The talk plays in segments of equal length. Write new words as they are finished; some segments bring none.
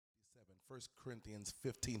1 Corinthians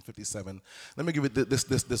 15:57. Let me give you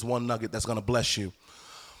this one nugget that's going to bless you.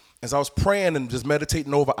 As I was praying and just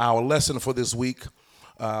meditating over our lesson for this week,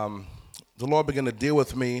 the Lord began to deal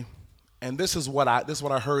with me, and this is what I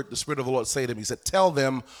heard the Spirit of the Lord say to me. He said, "Tell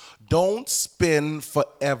them, don't spend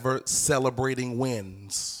forever celebrating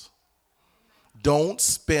wins. Don't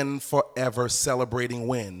spend forever celebrating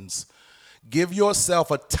wins. Give yourself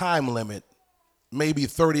a time limit, maybe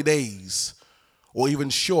 30 days or even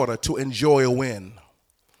shorter, to enjoy a win,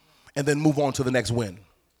 and then move on to the next win."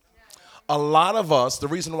 A lot of us, the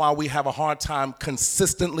reason why we have a hard time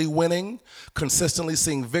consistently winning, consistently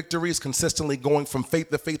seeing victories, consistently going from faith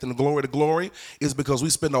to faith and glory to glory, is because we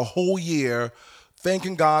spend a whole year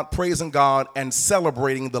thanking God, praising God, and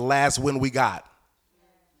celebrating the last win we got.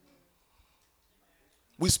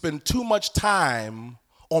 We spend too much time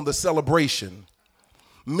on the celebration.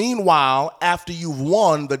 Meanwhile, after you've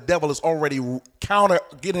won, the devil is already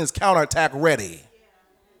getting his counterattack ready.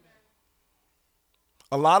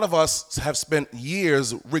 A lot of us have spent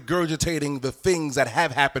years regurgitating the things that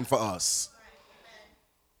have happened for us.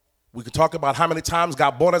 We could talk about how many times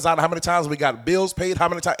God bought us out, how many times we got bills paid, how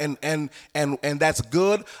many times, and that's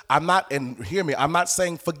good. I'm not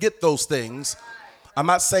saying forget those things. I'm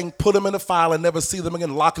not saying put them in a file and never see them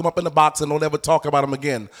again, lock them up in the box and don't ever talk about them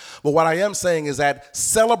again. But what I am saying is that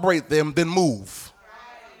celebrate them, then move.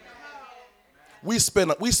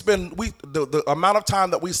 The amount of time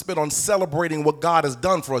that we spend on celebrating what God has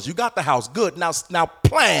done for us. You got the house, good. Now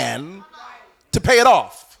plan to pay it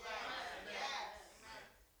off.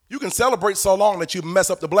 You can celebrate so long that you mess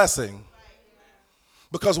up the blessing.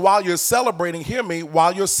 Because while you're celebrating, hear me,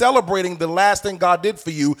 while you're celebrating the last thing God did for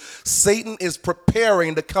you, Satan is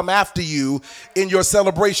preparing to come after you in your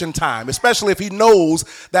celebration time, especially if he knows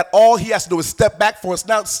that all he has to do is step back for us.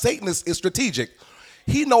 Now, Satan is strategic.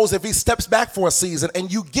 He knows if he steps back for a season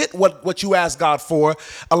and you get what you ask God for,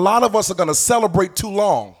 a lot of us are going to celebrate too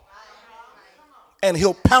long. And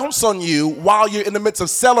he'll pounce on you while you're in the midst of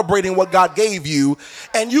celebrating what God gave you,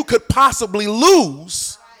 and you could possibly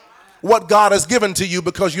lose what God has given to you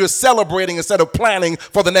because you're celebrating instead of planning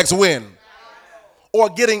for the next win, or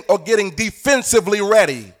getting defensively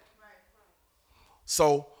ready.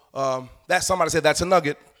 So that somebody said that's a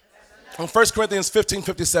nugget. In 1 Corinthians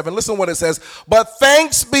 15:57, listen to what it says. "But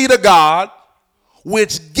thanks be to God,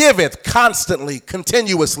 which giveth constantly,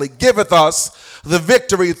 continuously, giveth us the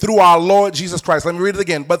victory through our Lord Jesus Christ." Let me read it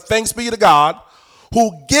again. "But thanks be to God,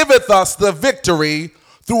 who giveth us the victory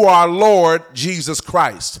through our Lord Jesus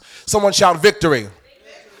Christ." Someone shout victory.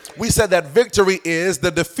 We said that victory is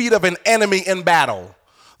the defeat of an enemy in battle.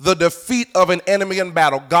 The defeat of an enemy in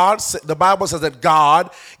battle. The Bible says that God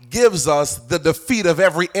gives us the defeat of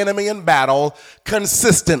every enemy in battle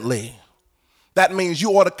consistently. That means you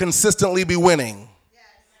ought to consistently be winning.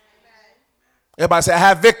 Everybody say, "I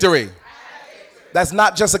have victory." That's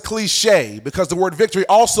not just a cliche, because the word victory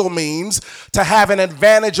also means to have an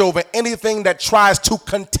advantage over anything that tries to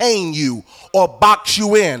contain you or box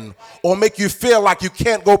you in or make you feel like you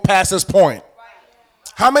can't go past this point.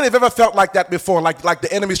 How many have ever felt like that before? Like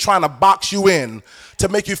the enemy's trying to box you in to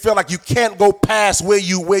make you feel like you can't go past where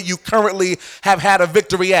you currently have had a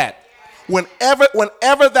victory at.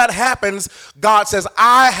 Whenever that happens, God says,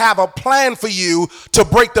 "I have a plan for you to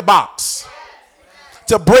break the box,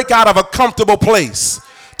 to break out of a comfortable place,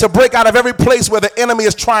 to break out of every place where the enemy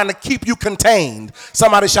is trying to keep you contained."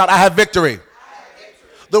 Somebody shout, "I have victory."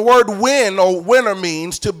 The word win or winner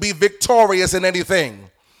means to be victorious in anything.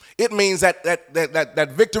 It means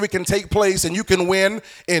that victory can take place, and you can win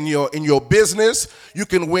in your business, you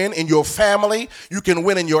can win in your family, you can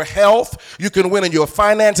win in your health, you can win in your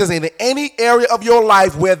finances, in any area of your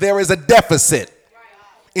life where there is a deficit.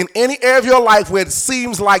 In any area of your life where it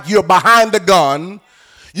seems like you're behind the gun,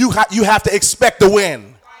 you have to expect to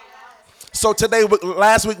win. So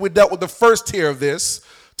last week we dealt with the first tier of this.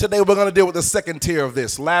 Today we're going to deal with the second tier of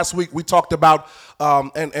this. Last week we talked about,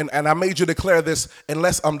 and I made you declare this, and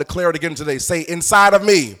let's declare it again today. Say, inside of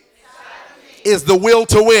me is the will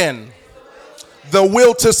to win, the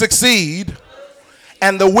will to succeed,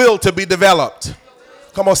 and the will to be developed.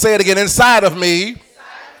 Come on, say it again. Inside of me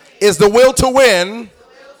is the will to win,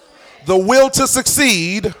 the will to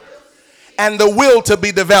succeed, and the will to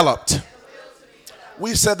be developed.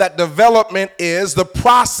 We said that development is the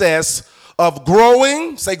process of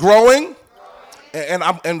growing. Say growing.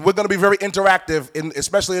 And we're going to be very interactive,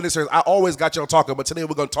 especially in this area. I always got y'all talking, but today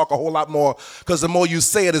we're going to talk a whole lot more, because the more you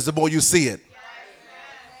say it is the more you see it.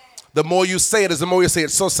 The more you say it is the more you see it.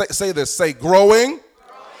 So say this. Say growing,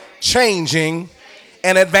 changing,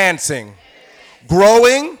 and advancing.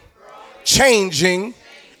 Growing, changing,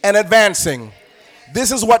 and advancing.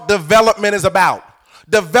 This is what development is about.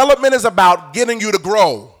 Development is about getting you to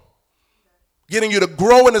grow. Getting you to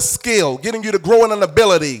grow in a skill, getting you to grow in an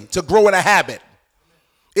ability, to grow in a habit.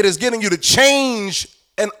 It is getting you to change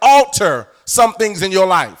and alter some things in your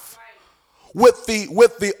life with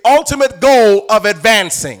the ultimate goal of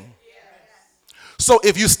advancing. So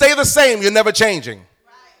if you stay the same, you're never changing.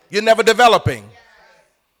 You're never developing.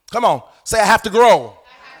 Come on, say I have to grow.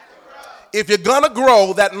 If you're gonna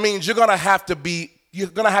grow, that means you're gonna have to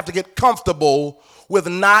get comfortable with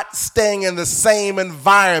not staying in the same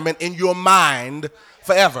environment in your mind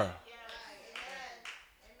forever.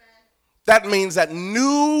 That means that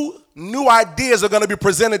new ideas are going to be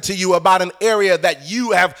presented to you about an area that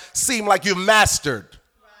you have seemed like you've mastered.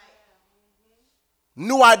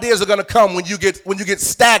 New ideas are going to come when you get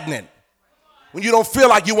stagnant, when you don't feel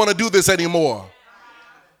like you want to do this anymore.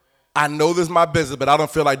 I know this is my business, but I don't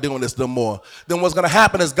feel like doing this no more. Then what's going to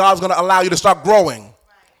happen is God's going to allow you to start growing.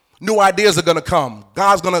 New ideas are going to come.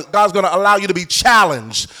 God's going to allow you to be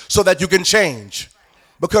challenged so that you can change.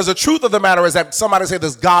 Because the truth of the matter is that somebody said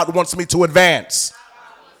this, God wants me to advance.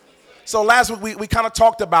 So last week we kind of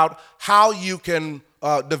talked about how you can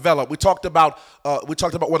develop. We talked about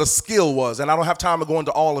what a skill was, and I don't have time to go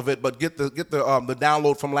into all of it, but get the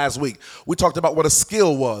download from last week. We talked about what a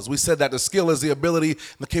skill was. We said that the skill is the ability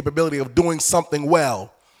and the capability of doing something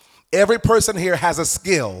well. Every person here has a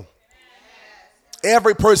skill.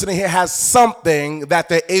 Every person in here has something that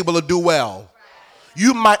they're able to do well.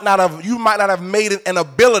 You might not have made it an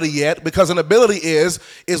ability yet, because an ability is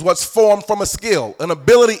what's formed from a skill. An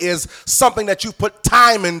ability is something that you put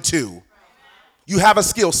time into. You have a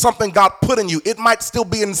skill, something God put in you. It might still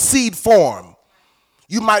be in seed form.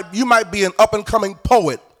 You might be an up and coming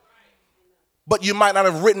poet, but you might not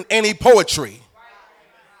have written any poetry.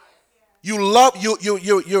 You're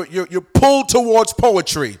pulled towards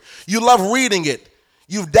poetry. You love reading it.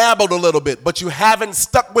 You've dabbled a little bit, but you haven't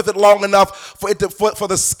stuck with it long enough for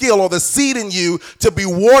the skill or the seed in you to be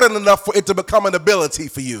watered enough for it to become an ability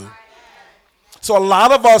for you. So a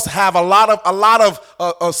lot of us have a lot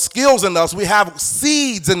of skills in us. We have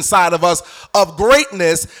seeds inside of us of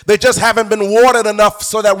greatness. They just haven't been watered enough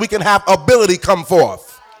so that we can have ability come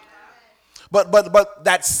forth. But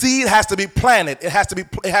that seed has to be planted. It has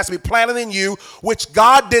to be planted in you, which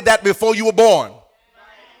God did that before you were born.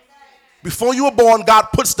 Before you were born, God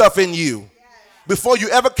put stuff in you. Before you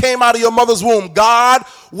ever came out of your mother's womb, God,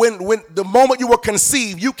 when the moment you were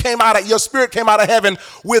conceived, your spirit came out of heaven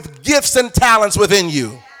with gifts and talents within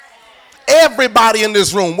you. Everybody in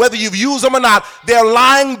this room, whether you've used them or not, they're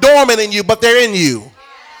lying dormant in you, but they're in you.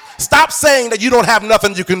 Stop saying that you don't have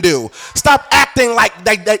nothing you can do. Stop acting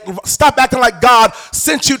like God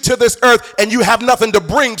sent you to this earth and you have nothing to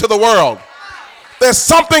bring to the world. There's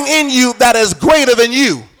something in you that is greater than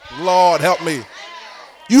you. Lord, help me.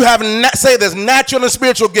 You have, say this, natural and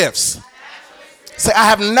spiritual gifts. Say, I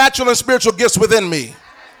have natural and spiritual gifts within me.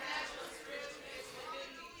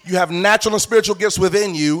 You have natural and spiritual gifts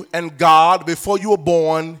within you, and God, before you were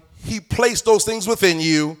born, He placed those things within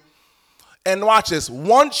you. And watch this.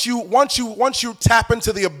 Once you tap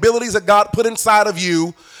into the abilities that God put inside of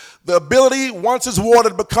you, the ability, once it's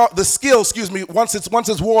watered, once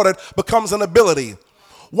it's watered, becomes an ability.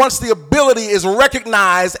 Once the ability is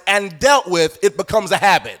recognized and dealt with, it becomes a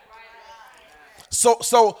habit.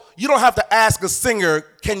 So you don't have to ask a singer,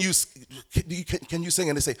 can you sing?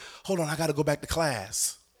 And they say, hold on, I got to go back to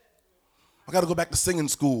class. I got to go back to singing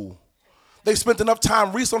school. They spent enough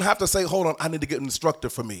time. Reese don't have to say, hold on, I need to get an instructor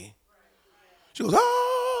for me. She goes,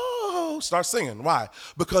 oh, start singing. Why?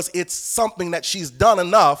 Because it's something that she's done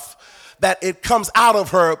enough that it comes out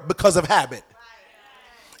of her because of habit.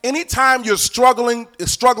 Anytime you're struggling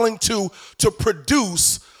to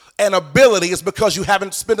produce an ability, it's because you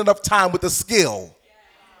haven't spent enough time with the skill.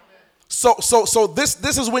 So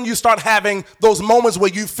this is when you start having those moments where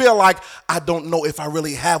you feel like, I don't know if I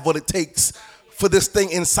really have what it takes for this thing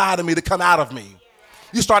inside of me to come out of me.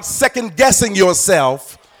 You start second guessing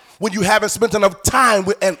yourself when you haven't spent enough time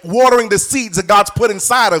and watering the seeds that God's put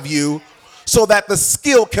inside of you so that the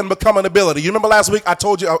skill can become an ability. You remember last week I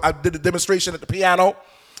told you I did a demonstration at the piano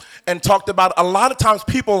and talked about a lot of times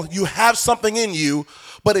you have something in you,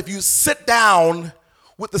 but if you sit down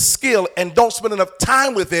with the skill and don't spend enough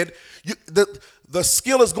time with it, the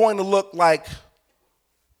skill is going to look like,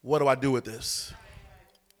 what do I do with this?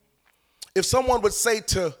 If someone would say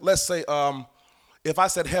to, let's say, if I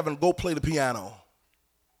said, Heaven, go play the piano,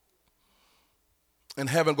 and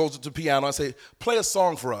Heaven goes to the piano, I say, play a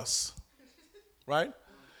song for us, right?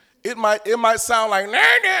 It might sound like,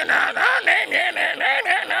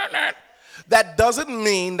 that doesn't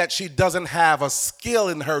mean that she doesn't have a skill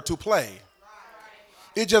in her to play.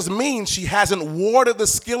 It just means she hasn't warded the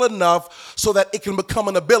skill enough so that it can become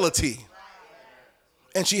an ability.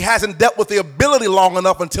 And she hasn't dealt with the ability long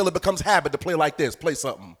enough until it becomes habit to play like this. Play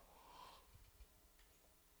something.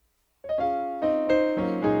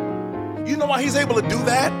 You know why he's able to do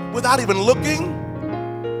that without even looking?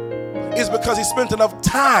 Is because he spent enough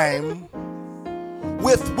time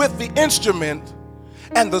with the instrument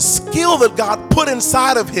and the skill that God put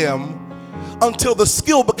inside of him until the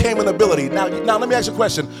skill became an ability. Now let me ask you a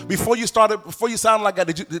question. Before you sound like that,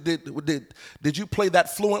 did you play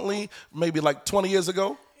that fluently maybe like 20 years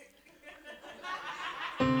ago?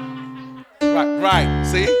 Right.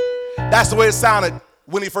 See? That's the way it sounded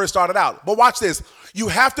when he first started out. But watch this. You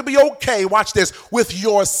have to be okay, watch this, with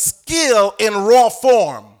your skill in raw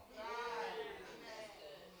form.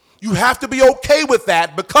 You have to be okay with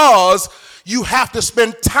that because you have to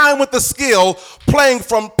spend time with the skill playing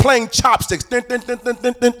chopsticks to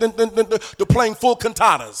playing full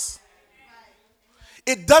cantatas.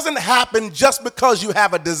 It doesn't happen just because you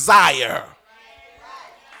have a desire.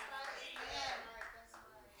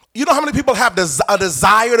 You know how many people have a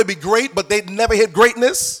desire to be great, but they never hit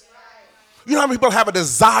greatness? You know how many people have a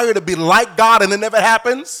desire to be like God and it never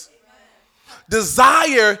happens?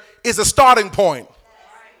 Desire is a starting point.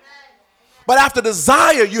 But after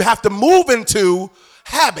desire, you have to move into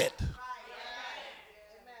habit.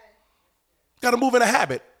 Got to move into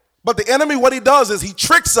habit. But the enemy, what he does is he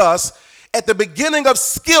tricks us at the beginning of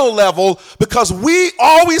skill level because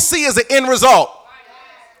all we see is the end result.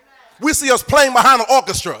 We see us playing behind an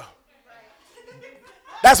orchestra.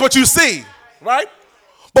 That's what you see, right?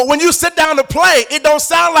 But when you sit down to play, it don't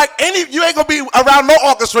sound like you ain't going to be around no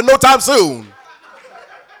orchestra no time soon.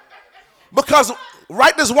 Because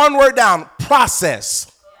write this one word down,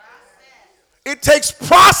 process. It takes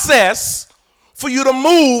process for you to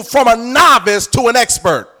move from a novice to an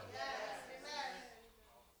expert.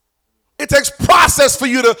 It takes process for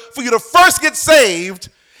you to first get saved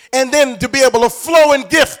and then to be able to flow in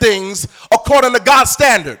giftings according to God's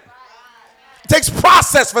standard. It takes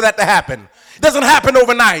process for that to happen. It doesn't happen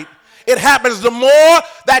overnight. It happens the more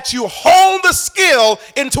that you hone the skill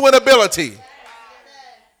into an ability.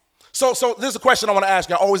 So this is a question I want to ask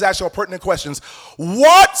you. I always ask you pertinent questions.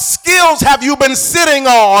 What skills have you been sitting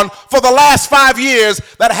on for the last 5 years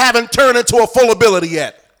that haven't turned into a full ability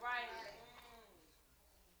yet?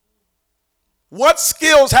 What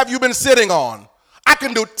skills have you been sitting on? I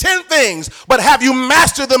can do 10 things, but have you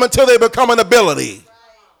mastered them until they become an ability?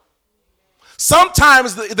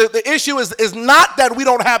 Sometimes the issue is not that we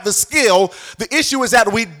don't have the skill. The issue is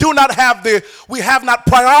that we have not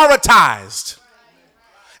prioritized.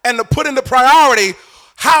 And to put into priority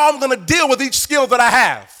how I'm going to deal with each skill that I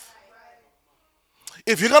have.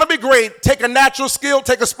 If you're going to be great, take a natural skill,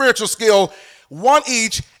 take a spiritual skill, one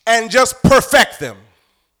each, and just perfect them.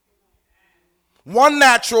 One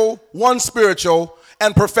natural, one spiritual,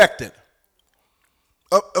 and perfect it.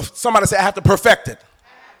 Somebody say, I have to perfect it.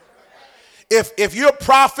 If you're a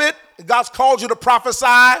prophet, God's called you to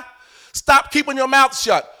prophesy, stop keeping your mouth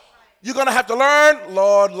shut. You're going to have to learn,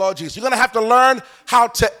 Lord Jesus, you're going to have to learn how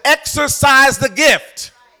to exercise the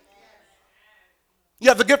gift. You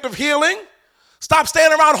have the gift of healing. Stop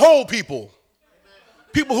standing around whole people.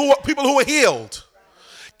 People who are healed.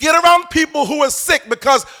 Get around people who are sick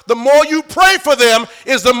because the more you pray for them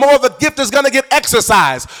is the more the gift is going to get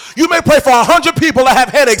exercised. You may pray for 100 people that have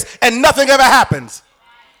headaches and nothing ever happens.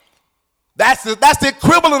 That's the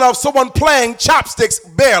equivalent of someone playing chopsticks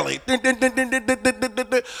barely. But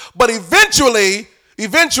eventually,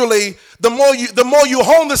 the more you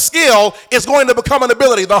hone the skill, it's going to become an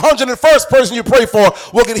ability. The 101st person you pray for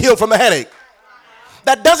will get healed from the headache.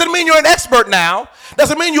 That doesn't mean you're an expert now.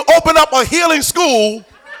 Doesn't mean you open up a healing school.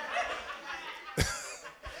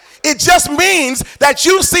 It just means that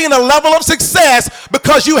you've seen a level of success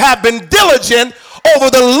because you have been diligent over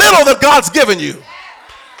the little that God's given you.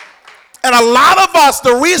 And a lot of us,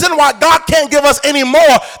 the reason why God can't give us any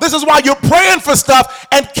more, this is why you're praying for stuff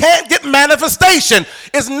and can't get manifestation.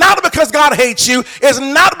 It's not because God hates you. It's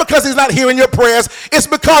not because he's not hearing your prayers. It's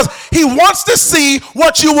because he wants to see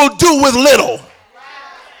what you will do with little.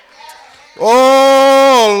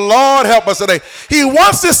 Oh, Lord, help us today. He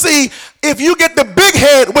wants to see if you get the big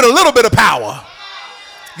head with a little bit of power.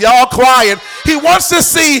 Y'all quiet. He wants to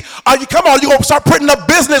see, you're going to start printing up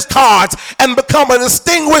business cards and become a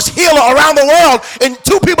distinguished healer around the world. And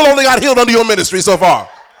 2 people only got healed under your ministry so far.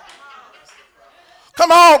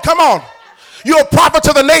 Come on. You're a prophet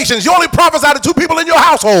to the nations. You only prophesy to 2 people in your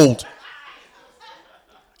household.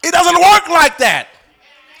 It doesn't work like that.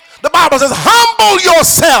 The Bible says, humble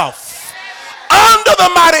yourself under the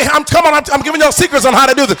mighty, I'm giving y'all secrets on how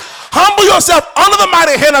to do this. Humble yourself under the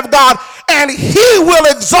mighty hand of God, and he will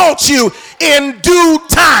exalt you in due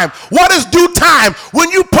time. What is due time? When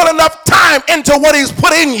you put enough time into what he's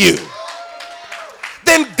put in you.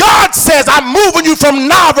 Then God says, I'm moving you from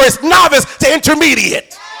novice to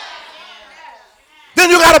intermediate. Then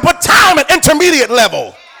you got to put time at intermediate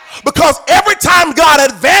level. Because every time God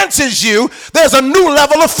advances you, there's a new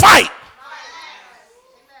level of fight.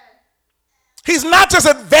 He's not just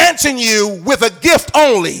advancing you with a gift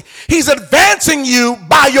only. He's advancing you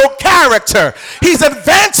by your character. He's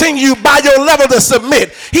advancing you by your level to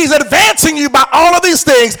submit. He's advancing you by all of these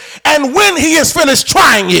things. And when he is finished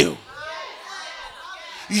trying you,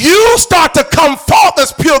 you start to come forth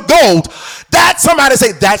as pure gold. That somebody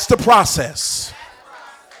say, that's the process.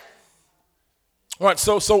 All right,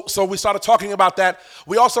 so we started talking about that.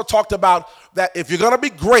 We also talked about that if you're going to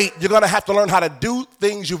be great, you're going to have to learn how to do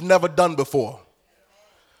things you've never done before.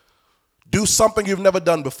 Do something you've never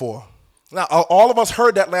done before. Now, all of us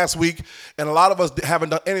heard that last week, and a lot of us haven't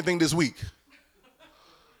done anything this week.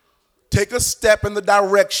 Take a step in the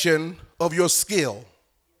direction of your skill.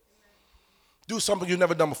 Do something you've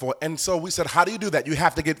never done before. And so we said, how do you do that? You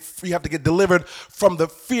have to get delivered from the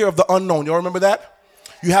fear of the unknown. You all remember that?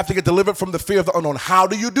 You have to get delivered from the fear of the unknown. How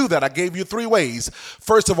do you do that? I gave you 3 ways.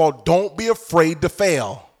 First of all, don't be afraid to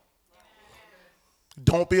fail.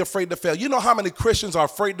 Don't be afraid to fail. You know how many Christians are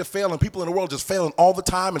afraid to fail, and people in the world just failing all the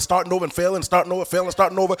time and starting over and failing, starting over, failing,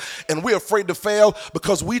 starting over, and we're afraid to fail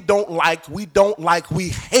because we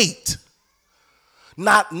hate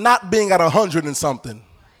not being at 100 and something.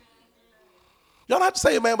 Y'all don't have to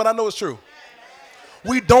say it, man, but I know it's true.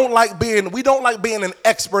 We don't like being an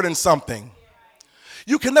expert in something.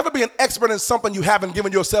 You can never be an expert in something you haven't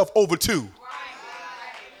given yourself over to.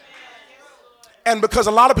 And because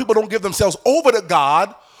a lot of people don't give themselves over to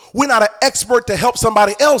God, we're not an expert to help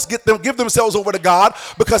somebody else give themselves over to God,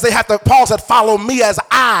 because they have to, Paul said, follow me as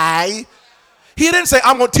I. He didn't say,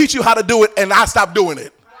 I'm going to teach you how to do it and I stop doing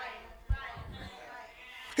it.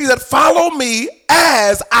 He said, follow me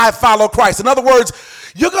as I follow Christ. In other words,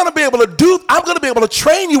 I'm going to be able to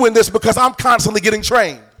train you in this because I'm constantly getting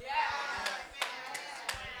trained.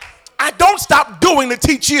 I don't stop doing to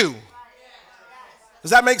teach you. Does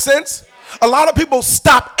that make sense? A lot of people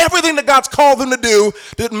stop everything that God's called them to do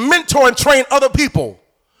to mentor and train other people.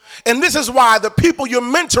 And this is why the people you're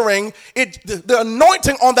mentoring, the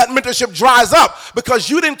anointing on that mentorship dries up, because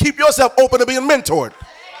you didn't keep yourself open to being mentored.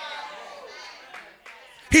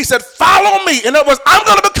 He said, follow me. In other words, I'm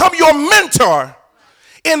going to become your mentor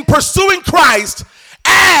in pursuing Christ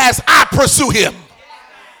as I pursue him.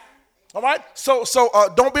 All right? So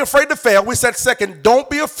don't be afraid to fail. We said second, don't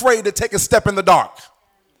be afraid to take a step in the dark.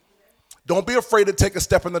 Don't be afraid to take a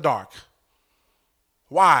step in the dark.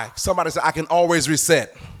 Why? Somebody said, I can always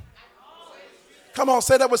reset. Come on,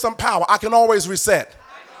 say that with some power. I can always reset.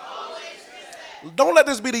 Don't let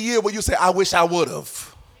this be the year where you say, I wish I would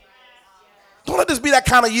have. Don't let this be that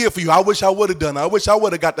kind of year for you. I wish I would have done it. I wish I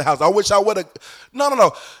would have got the house. I wish I would have.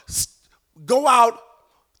 No. Go out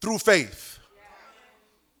through faith.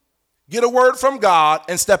 Get a word from God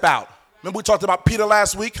and step out. Remember we talked about Peter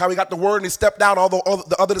last week, how he got the word and he stepped out, although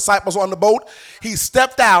the other disciples were on the boat. He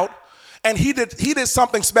stepped out and he did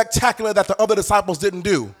something spectacular that the other disciples didn't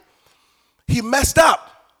do. He messed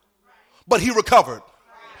up, but he recovered.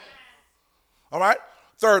 All right?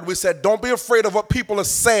 Third, we said, don't be afraid of what people are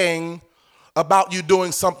saying about you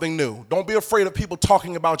doing something new. Don't be afraid of people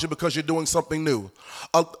talking about you because you're doing something new.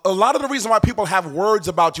 A lot of the reason why people have words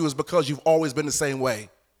about you is because you've always been the same way.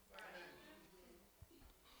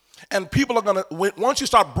 And people are going to, once you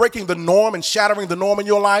start breaking the norm and shattering the norm in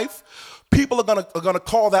your life, people are going to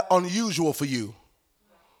call that unusual for you.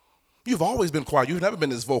 You've always been quiet. You've never been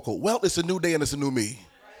this vocal. Well, it's a new day and it's a new me.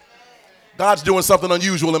 God's doing something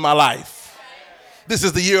unusual in my life. This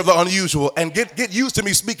is the year of the unusual. And get used to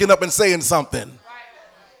me speaking up and saying something.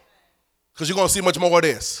 Because you're going to see much more of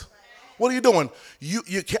this. What are you doing?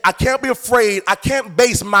 I can't be afraid. I can't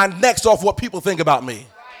base my next off what people think about me.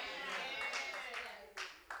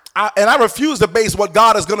 I refuse to base what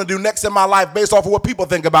God is going to do next in my life based off of what people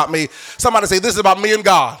think about me. Somebody say, this is about me and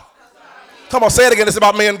God. Come on, say it again. It's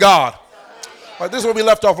about me and God. All right, this is where we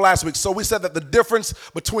left off last week. So we said that the difference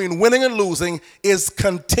between winning and losing is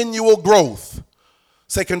continual growth.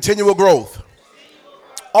 Say continual growth.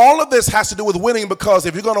 All of this has to do with winning, because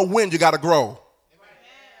if you're going to win, you got to grow.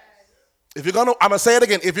 I'm going to say it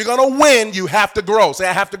again. If you're going to win, you have to grow. Say,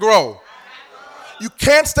 I have to grow. You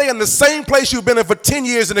can't stay in the same place you've been in for 10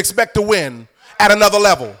 years and expect to win at another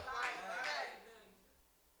level.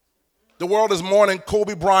 The world is mourning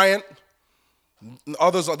Kobe Bryant,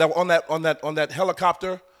 Others that were on that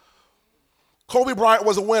helicopter. Kobe Bryant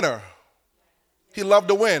was a winner. He loved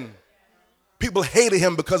to win. People hated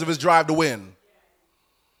him because of his drive to win.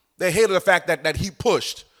 They hated the fact that he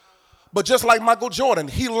pushed. But just like Michael Jordan,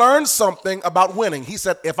 he learned something about winning. He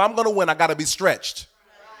said, if I'm going to win, I got to be stretched.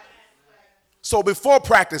 So before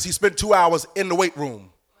practice, he spent 2 hours in the weight room.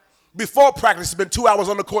 Before practice, he spent 2 hours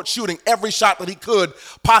on the court shooting every shot that he could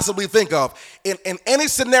possibly think of. In any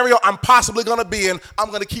scenario I'm possibly going to be in, I'm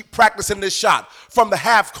going to keep practicing this shot from the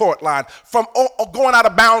half court line, from going out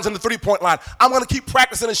of bounds in the three-point line. I'm going to keep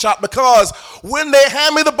practicing this shot because when they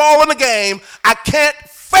hand me the ball in the game, I can't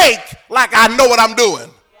fake like I know what I'm doing.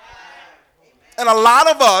 And a lot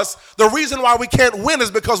of us, the reason why we can't win is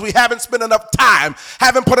because we haven't spent enough time,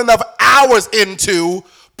 haven't put enough hours into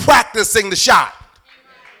practicing the shot.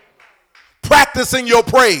 Practicing your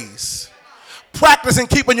praise. Practicing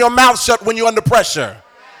keeping your mouth shut when you're under pressure.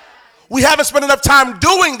 We haven't spent enough time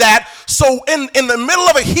doing that. So in the middle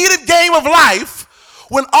of a heated game of life,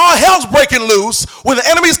 when all hell's breaking loose, when the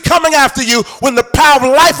enemy's coming after you, when the power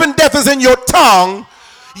of life and death is in your tongue,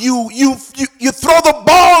 you throw the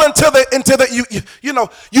ball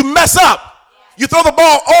you mess up. You throw the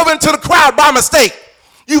ball over into the crowd by mistake.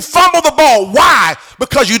 You fumble the ball. Why?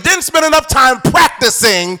 Because you didn't spend enough time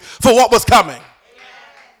practicing for what was coming.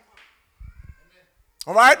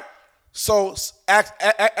 All right? So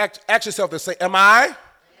ask yourself this. Say, am I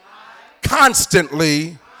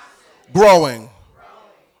constantly growing?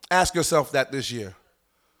 Ask yourself that this year.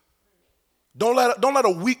 Don't let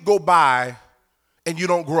a week go by and you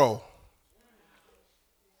don't grow.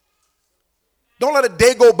 Don't let a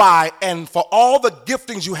day go by and for all the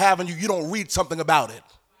giftings you have in you, you don't read something about it.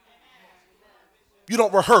 You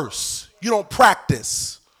don't rehearse. You don't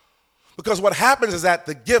practice. Because what happens is that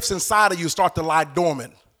the gifts inside of you start to lie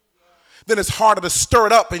dormant. Then it's harder to stir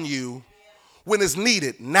it up in you when it's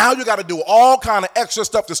needed. Now you got to do all kind of extra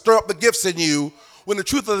stuff to stir up the gifts in you, when the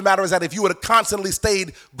truth of the matter is that if you would have constantly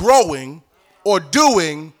stayed growing or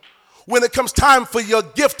doing, when it comes time for your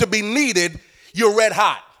gift to be needed, you're red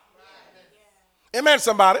hot. Amen,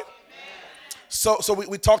 somebody. So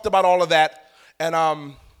we talked about all of that, and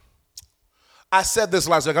I said this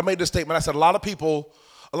last week. I made this statement. I said a lot of people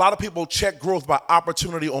check growth by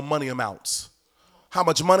opportunity or money amounts. How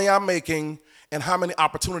much money I'm making and how many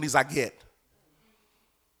opportunities I get.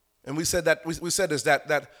 And we said that we said this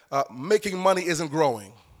that making money isn't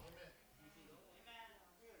growing.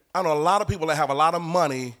 I know a lot of people that have a lot of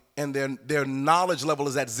money and their knowledge level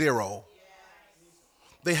is at zero.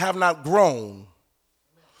 They have not grown.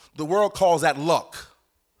 The world calls that luck.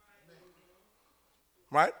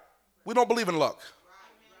 Right? We don't believe in luck.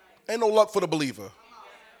 Ain't no luck for the believer.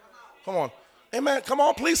 Come on. Amen. Come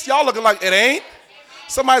on, please. Y'all looking like it ain't.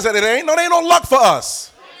 Somebody said it ain't. No, there ain't no luck for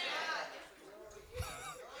us.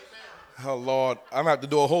 Oh, Lord. I'm going to have to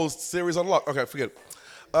do a whole series on luck. Okay, forget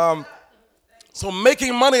it. So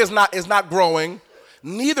making money is not growing.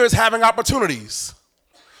 Neither is having opportunities.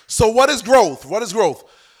 So what is growth? What is growth?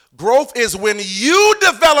 Growth is when you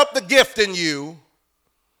develop the gift in you.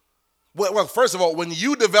 Well, first of all, when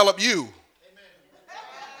you develop you.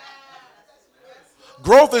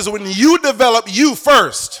 Growth is when you develop you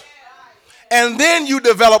first. And then you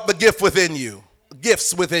develop the gift within you.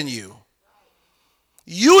 Gifts within you.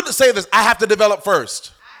 You say this, I have to develop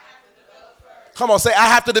first. Come on, say, I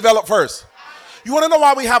have to develop first. You want to know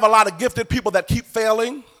why we have a lot of gifted people that keep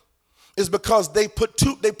failing? Is because they put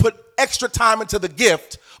extra time into the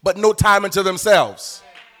gift, but no time into themselves.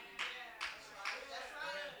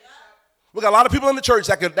 We got a lot of people in the church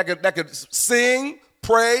that could sing,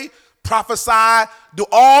 pray, prophesy, do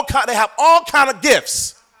they have all kind of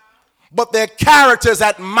gifts, but their character's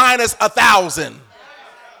at minus 1,000.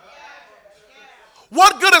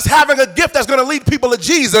 What good is having a gift that's going to lead people to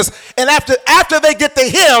Jesus, and after they get to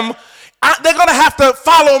him, they're going to have to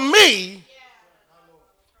follow me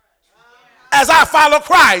as I follow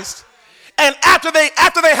Christ. And after they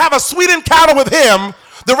have a sweet encounter with him,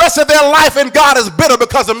 the rest of their life in God is bitter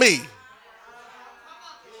because of me.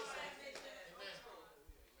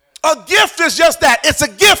 A gift is just that. It's a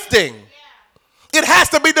gifting. It has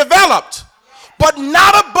to be developed, but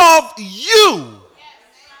not above you.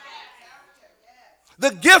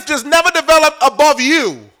 The gift is never developed above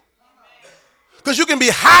you. Because you can be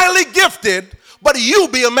highly gifted, but you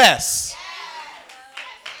be a mess.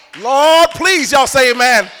 Lord, please, y'all say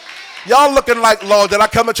amen. Y'all looking like, Lord, did I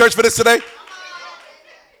come to church for this today?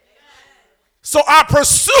 So our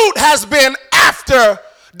pursuit has been after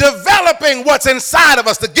developing what's inside of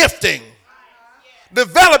us, the gifting.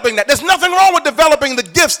 Developing that. There's nothing wrong with developing the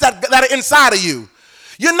gifts that are inside of you.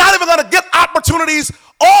 You're not even going to get opportunities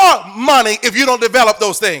or money if you don't develop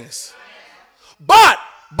those things. But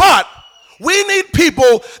we need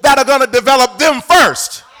people that are going to develop them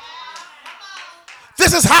first.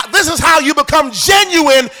 This is how you become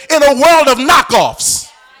genuine in a world of knockoffs.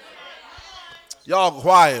 Y'all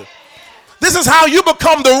quiet. This is how you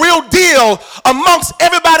become the real deal amongst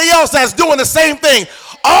everybody else that's doing the same thing.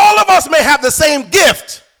 All of us may have the same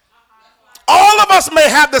gift. All of us may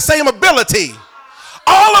have the same ability.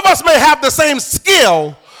 All of us may have the same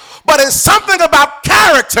skill. But it's something about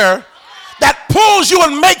character that pulls you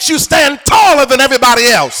and makes you stand taller than everybody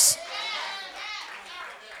else.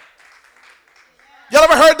 Y'all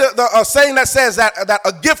ever heard the saying that says that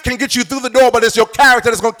a gift can get you through the door, but it's your character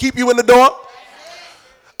that's going to keep you in the door?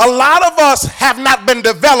 A lot of us have not been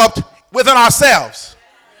developed within ourselves.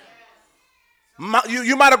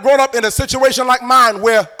 You might have grown up in a situation like mine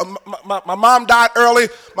where my mom died early,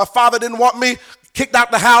 my father didn't want me, kicked out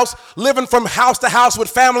the house, living from house to house with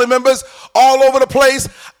family members all over the place.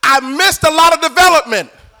 I missed a lot of development.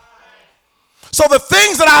 So the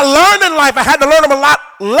things that I learned in life, I had to learn them a lot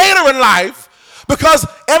later in life because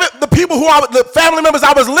the family members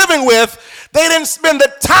I was living with, they didn't spend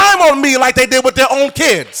the time on me like they did with their own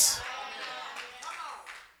kids.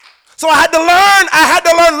 So I had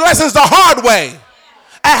to learn lessons the hard way.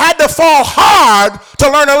 I had to fall hard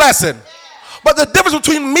to learn a lesson. But the difference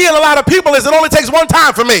between me and a lot of people is it only takes one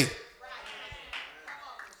time for me.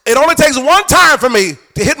 It only takes one time for me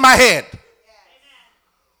to hit my head.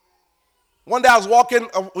 One day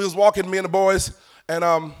we was walking, me and the boys, and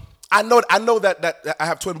I know that I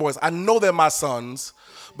have twin boys. I know they're my sons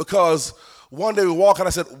because one day we were walking, I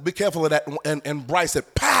said, be careful of that, and Bryce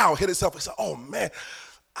said, pow, hit himself. He said, oh man,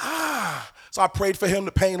 So I prayed for him,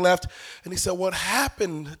 the pain left, and he said, what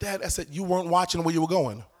happened, Dad? I said, you weren't watching where you were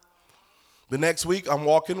going. The next week, we're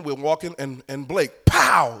walking, and Blake,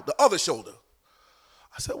 pow, the other shoulder.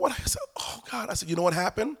 I said, what? I said, oh, God. I said, you know what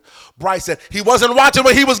happened? Bryce said, he wasn't watching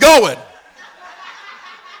where he was going.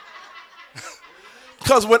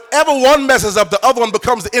 Because whenever one messes up, the other one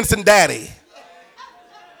becomes the instant daddy.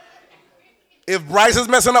 If Bryce is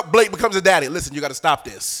messing up, Blake becomes a daddy. Listen, you got to stop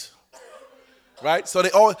this. Right? So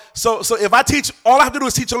if I teach, all I have to do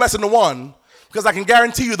is teach a lesson to one, because I can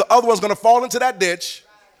guarantee you the other one's going to fall into that ditch.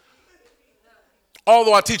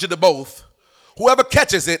 Although I teach it to both, whoever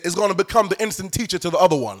catches it is going to become the instant teacher to the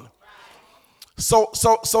other one. So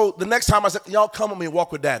the next time I said, y'all come with me and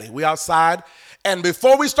walk with Daddy. We outside, and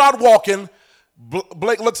before we start walking,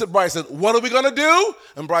 Blake looks at Bryce and says, what are we going to do?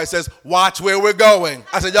 And Bryce says, watch where we're going.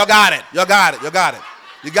 I said, y'all got it. Y'all got it. Y'all got it.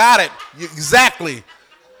 You got it. Exactly.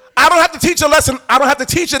 I don't have to teach a lesson. I don't have to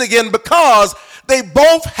teach it again because they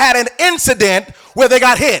both had an incident where they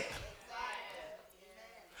got hit.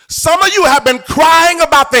 Some of you have been crying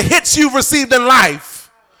about the hits you've received in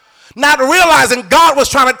life, not realizing God was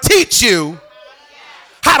trying to teach you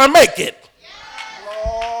how to make it.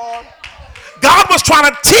 God was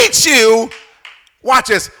trying to teach you, watch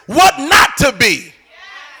this, what not to be.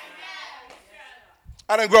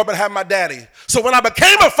 I didn't grow up and have my daddy. So when I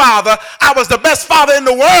became a father, I was the best father in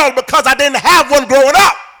the world because I didn't have one growing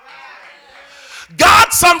up. God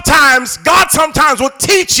sometimes will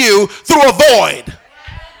teach you through a void.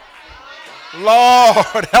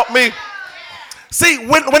 Lord, help me. See,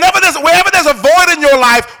 wherever there's a void in your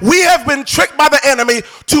life, we have been tricked by the enemy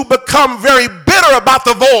to become very bitter about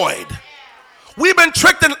the void. We've been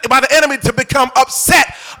tricked by the enemy to become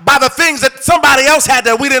upset by the things that somebody else had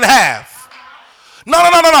that we didn't have. No.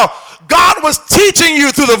 God was teaching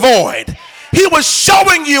you through the void. He was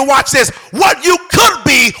showing you, watch this, what you could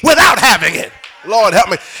be without having it. Lord, help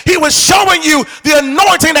me. He was showing you the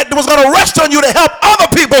anointing that was going to rest on you to help other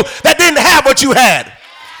people that didn't have what you had.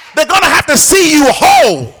 They're going to have to see you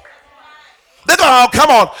whole. They're going to, oh, come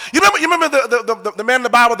on. You remember the man in the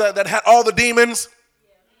Bible that had all the demons?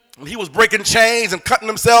 And he was breaking chains and cutting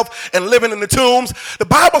himself and living in the tombs. The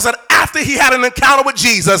Bible said after he had an encounter with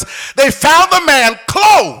Jesus, they found the man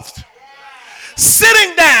clothed,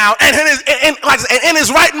 sitting down and in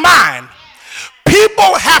his right mind.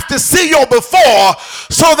 People have to see your before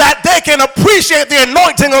so that they can appreciate the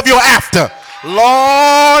anointing of your after.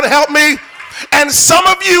 Lord, help me. And some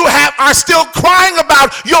of you are still crying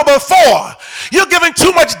about your before. You're giving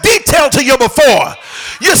too much detail to your before.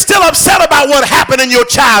 You're still upset about what happened in your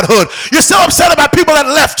childhood. You're still upset about people that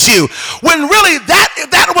left you. When really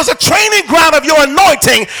that was a training ground of your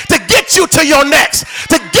anointing to get you to your next.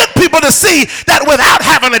 To get people to see that without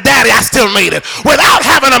having a daddy, I still made it. Without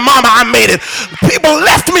having a mama, I made it. People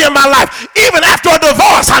left me in my life. Even after a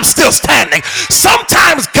divorce, I'm still standing.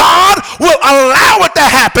 Sometimes God will allow it to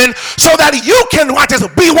happen so that you can, watch this,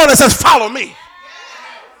 be one that says, follow me.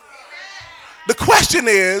 the question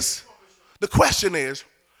is,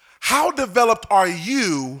 how developed are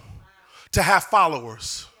you to have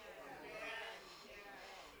followers?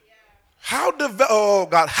 How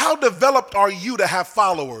developed are you to have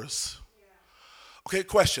followers? Okay,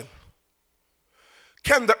 question.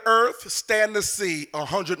 Can the earth stand the sea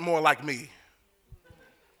 100 more like me?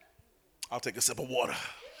 I'll take a sip of water.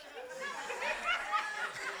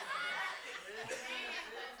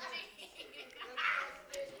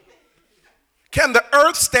 Can the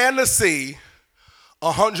earth stand the sea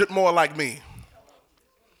 100 more like me?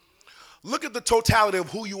 Look at the totality of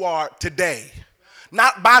who you are today.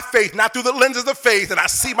 Not by faith, not through the lenses of faith, and I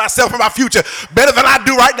see myself in my future better than I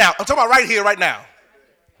do right now. I'm talking about right here, right now.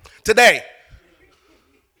 Today.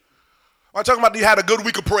 I'm talking about you had a good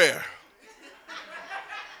week of prayer.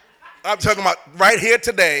 I'm talking about right here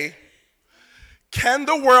today. Can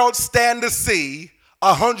the world stand to see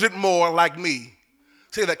 100 more like me?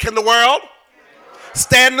 Say that. Can the world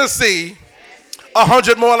stand to see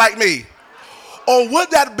 100 more like me? Or would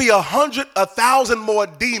that be 1,000 more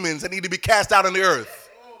demons that need to be cast out in the earth?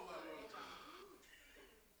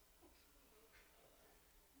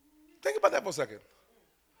 Think about that for a second.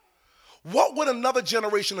 What would another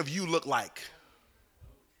generation of you look like?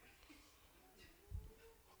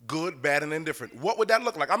 Good, bad, and indifferent. What would that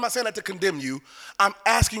look like? I'm not saying that to condemn you. I'm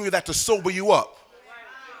asking you that to sober you up.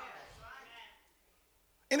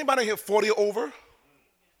 Anybody here 40 or over?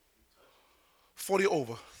 40 or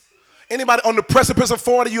over. Anybody on the precipice of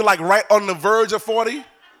 40? You like right on the verge of 40?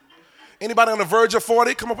 Anybody on the verge of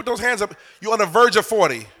 40? Come on, put those hands up. You're on the verge of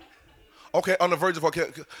 40. Okay, on the verge of 40.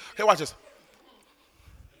 Okay, watch this.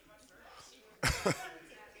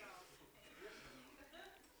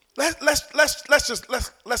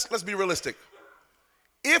 Let's be realistic.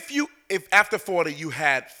 If after 40 you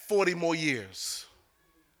had 40 more years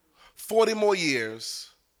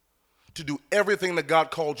to do everything that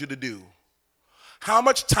God called you to do, how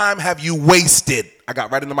much time have you wasted? I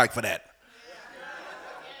got right in the mic for that.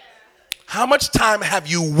 How much time have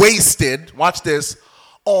you wasted, watch this,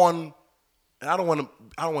 on, and I don't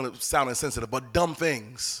want to sound insensitive, but dumb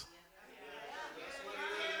things.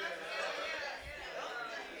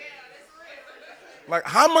 Like,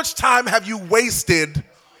 how much time have you wasted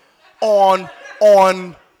on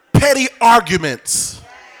petty arguments?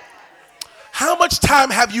 How much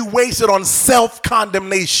time have you wasted on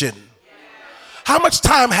self-condemnation? How much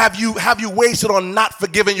time have you wasted on not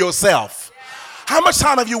forgiving yourself? How much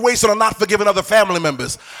time have you wasted on not forgiving other family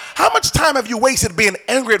members? How much time have you wasted being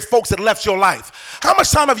angry at folks that left your life? How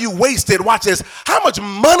much time have you wasted, watch this, how much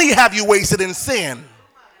money have you wasted in sin?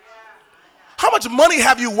 How much money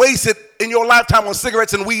have you wasted in your lifetime on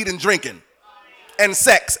cigarettes and weed and drinking and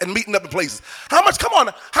sex and meeting up in places? How much, come on,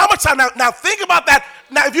 how much time, now think about that.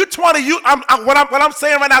 Now if you're 20, what I'm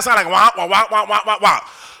saying right now sounds like wow.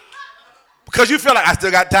 Because you feel like I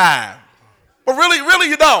still got time. But really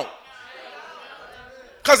you don't.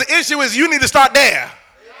 Because the issue is you need to start there.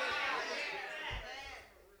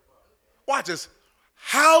 Watch this.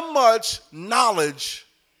 How much knowledge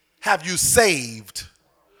have you saved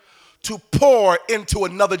to pour into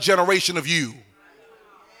another generation of you?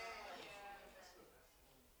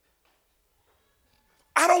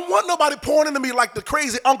 I don't want nobody pouring into me like the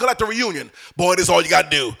crazy uncle at the reunion. Boy, this is all you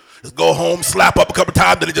got to do. Just go home, slap up a couple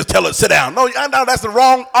times, then just tell her, sit down. No, that's the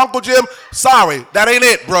wrong Uncle Jim. Sorry, that ain't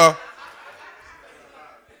it, bro.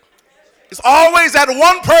 It's always that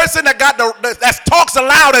one person that talks the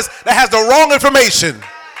loudest that has the wrong information.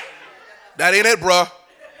 That ain't it, bro.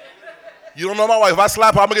 You don't know my wife. If I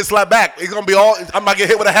slap her, I'm going to get slapped back. It's going to be I'm going to get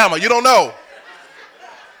hit with a hammer. You don't know.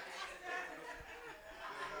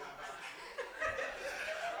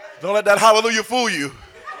 Don't let that hallelujah fool you.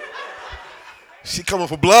 She coming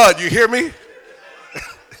for blood, you hear me?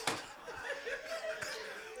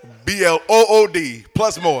 BLOOD,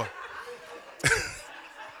 plus more.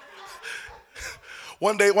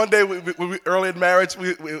 One day, we early in marriage,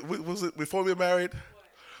 was it before we were married?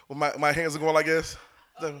 When my hands are going like this.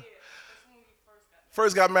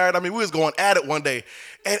 First got married, we was going at it one day.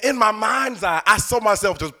 And in my mind's eye, I saw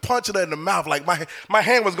myself just punching her in the mouth. Like my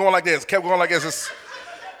hand was going like this, kept going like this.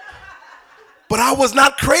 But I was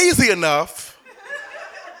not crazy enough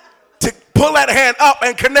to pull that hand up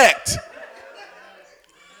and connect.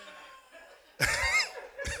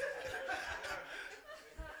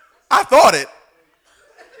 I thought it,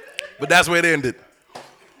 but that's where it ended.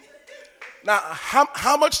 Now,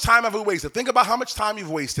 how much time have we wasted? Think about how much time you've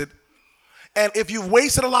wasted. And if you've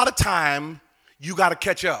wasted a lot of time, you got to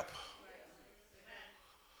catch up.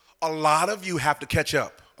 A lot of you have to catch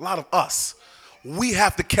up. A lot of us. We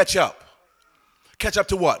have to catch up. Catch up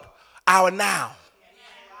to what? Our now.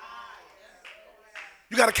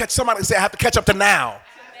 You got to catch somebody and say, I have to catch up to now.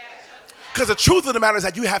 Because the truth of the matter is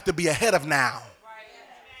that you have to be ahead of now.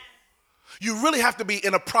 You really have to be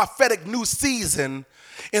in a prophetic new season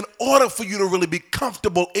in order for you to really be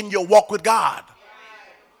comfortable in your walk with God.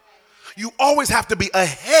 You always have to be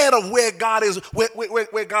ahead of where God is,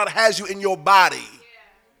 where God has you in your body.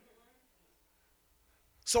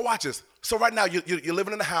 So watch this. So right now you're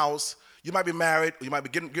living in a house. You might be married. Or you might be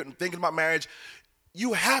thinking about marriage.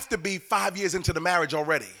 You have to be 5 years into the marriage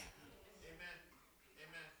already.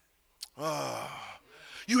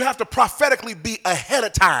 You have to prophetically be ahead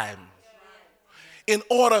of time in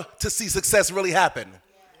order to see success really happen.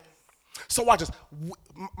 So watch this.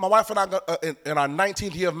 My wife and I, in our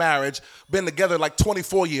 19th year of marriage, been together like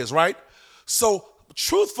 24 years, right? So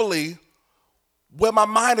truthfully, where my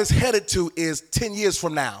mind is headed to is 10 years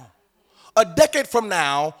from now. A decade from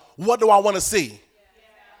now, what do I want to see?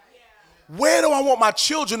 Where do I want my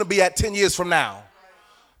children to be at 10 years from now?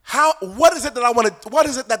 What is it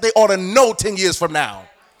that they ought to know 10 years from now?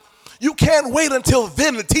 You can't wait until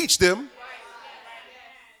then to teach them.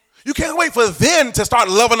 You can't wait for then to start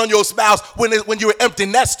loving on your spouse when you're an empty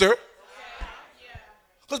nester.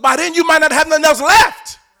 Because by then you might not have nothing else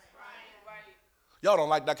left. Y'all don't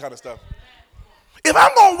like that kind of stuff. If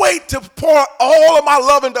I'm going to wait to pour all of my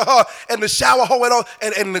love into her and to shower her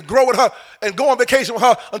and to grow with her and go on vacation with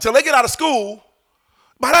her until they get out of school,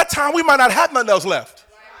 by that time we might not have nothing else left.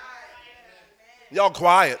 Y'all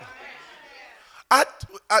quiet.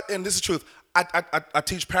 And this is truth. I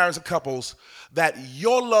teach parents and couples that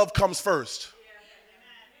your love comes first.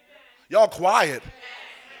 Y'all quiet.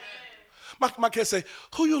 My kids say,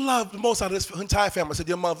 who you love the most out of this entire family? I said,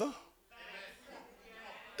 your mother.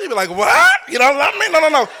 They be like, what? You don't love me?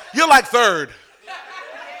 No. You're like third.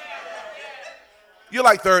 You're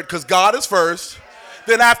like third because God is first.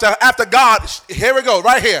 Then after God, here we go,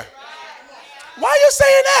 right here. Why are you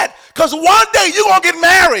saying that? Because one day you're going to get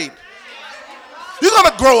married. You're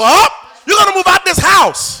going to grow up. You're going to move out this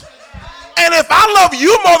house. And if I love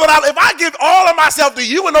you more than if I give all of myself to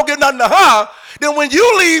you and don't give nothing to her, then when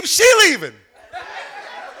you leave, she leaving.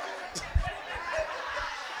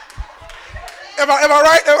 Am I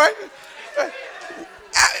right? Am I right?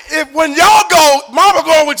 If when y'all go, mama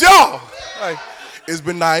going with y'all. Like, it's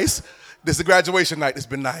been nice. This is the graduation night. It's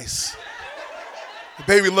been nice. The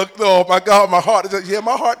baby looked, oh my God, my heart. Yeah,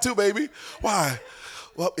 my heart too, baby. Why?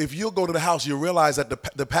 Well, if you'll go to the house, you'll realize that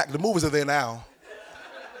the movies are there now.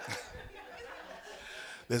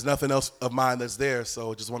 There's nothing else of mine that's there,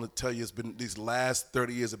 so I just want to tell you, these last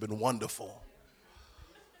 30 years have been wonderful.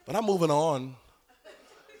 But I'm moving on.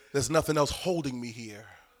 There's nothing else holding me here.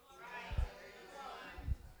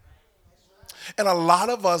 And a lot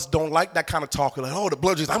of us don't like that kind of talk. Like, oh, the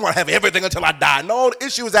blood Jesus, I'm going to have everything until I die. No, the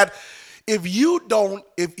issue is that if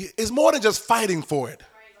it's more than just fighting for it.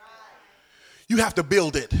 You have to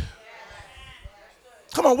build it.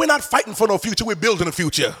 Come on, we're not fighting for no future. We're building a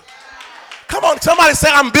future. Come on, somebody say,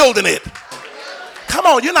 I'm building it. Come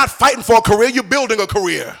on, you're not fighting for a career. You're building a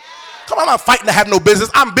career. Come on, I'm not fighting to have no business.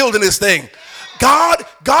 I'm building this thing. God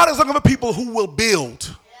is looking for people who will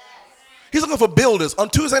build. He's looking for builders. On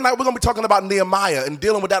Tuesday night, we're going to be talking about Nehemiah and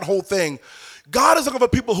dealing with that whole thing. God is looking for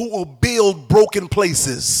people who will build broken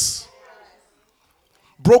places.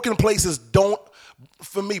 Broken places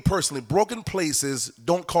for me personally, broken places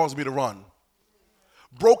don't cause me to run.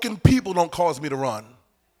 Broken people don't cause me to run.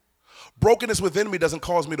 Brokenness within me doesn't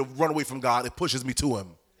cause me to run away from God. It pushes me to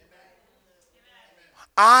him.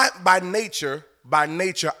 By nature,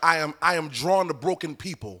 I am drawn to broken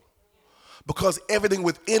people because everything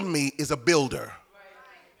within me is a builder.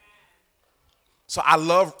 So I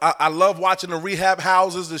love watching the rehab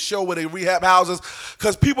houses, the show where they rehab houses,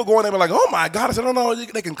 because people go in there and be like, oh my God. I said, no,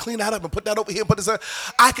 they can clean that up and put that over here and put this up.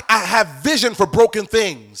 I have vision for broken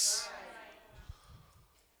things.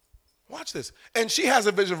 Watch this. And she has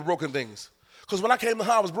a vision for broken things. Because when I came to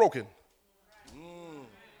her, I was broken.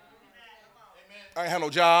 I ain't had no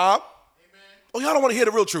job. Oh, y'all don't want to hear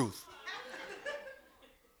the real truth.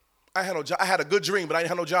 I had no job. I had a good dream, but I didn't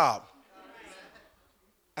have no job.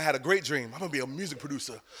 I had a great dream. I'm going to be a music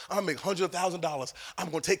producer. I'm going to make $100,000. I'm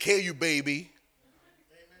going to take care of you, baby.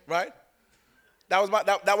 Right? That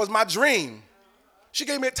was my dream. She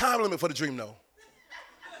gave me a time limit for the dream, though.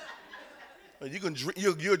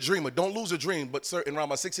 You're a dreamer. Don't lose a dream. But, sir, in around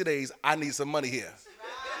my 60 days, I need some money here.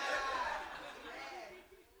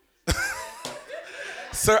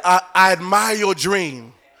 Sir, I admire your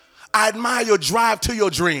dream. I admire your drive to your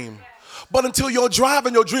dream. But until your drive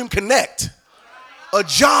and your dream connect, a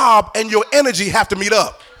job and your energy have to meet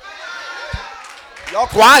up. Y'all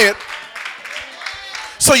quiet.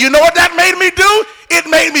 So you know what that made me do? It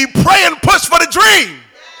made me pray and push for the dream.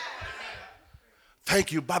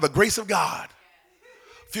 Thank you. By the grace of God.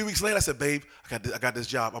 A few weeks later, I said, babe, I got this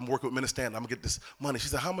job. I'm working with Minister Stanley. I'm going to get this money. She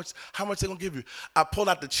said, how much they going to give you? I pulled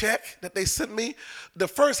out the check that they sent me, the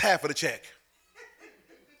first half of the check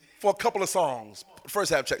for a couple of songs.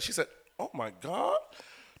 First half check. She said, oh, my God,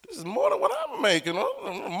 this is more than what I'm making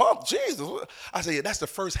a month. Jesus. I said, yeah, that's the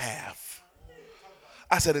first half.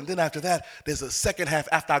 I said, and then after that, there's a second half.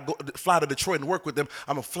 After I fly to Detroit and work with them,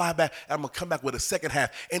 I'm going to fly back, and I'm going to come back with a second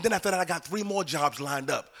half. And then after that, I got 3 more jobs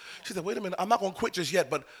lined up. She said, wait a minute, I'm not going to quit just yet,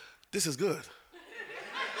 but this is good.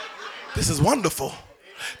 This is wonderful.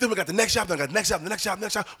 Then we got the next job, then I got the next job, the next job,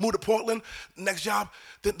 next job. Moved to Portland, next job.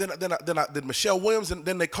 Then I did Michelle Williams, and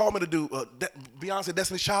then they called me to do Beyonce,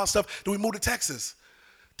 Destiny's Child stuff. Then we moved to Texas.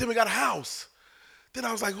 Then we got a house. Then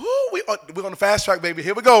I was like, we're on the fast track, baby.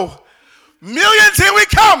 Here we go. Millions, here we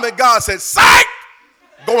come. And God said, psych,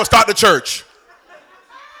 go and start the church.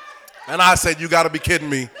 And I said, you got to be kidding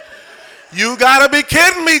me. You got to be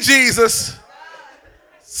kidding me, Jesus.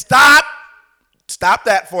 Stop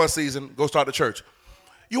that for a season. Go start the church.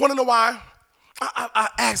 You want to know why? I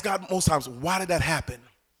ask God most times, why did that happen?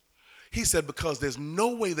 He said, because there's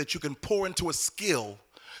no way that you can pour into a skill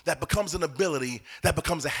that becomes an ability, that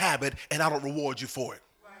becomes a habit, and I don't reward you for it.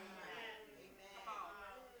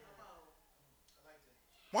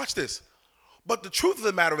 Watch this. But the truth of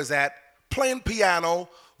the matter is that playing piano,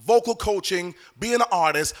 vocal coaching, being an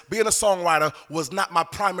artist, being a songwriter was not my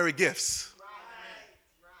primary gifts.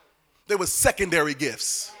 They were secondary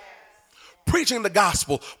gifts. Preaching the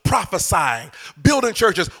gospel, prophesying, building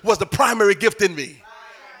churches was the primary gift in me.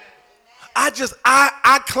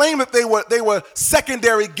 I claim that they were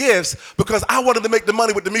secondary gifts because I wanted to make the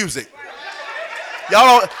money with the music.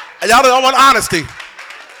 Y'all don't want honesty.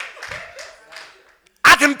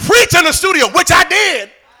 I can preach in the studio, which I did.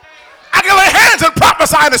 I can lay hands and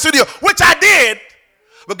prophesy in the studio, which I did.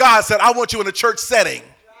 But God said, I want you in a church setting.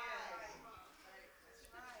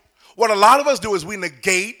 What a lot of us do is we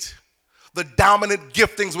negate the dominant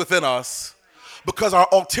giftings within us because our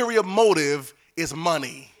ulterior motive is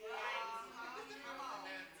money,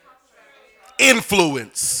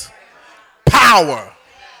 influence, power.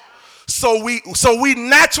 So we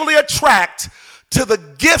naturally attract to the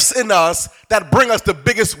gifts in us that bring us the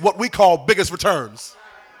biggest, what we call biggest returns.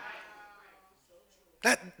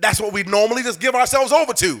 That's what we normally just give ourselves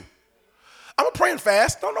over to. I'm going to pray and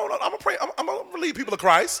fast. No. I'm going to pray. I'm going to lead people to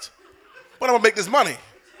Christ. But I'm going to make this money.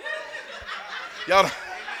 Y'all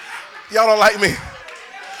don't like me.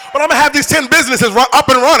 But I'm going to have these 10 businesses up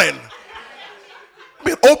and running.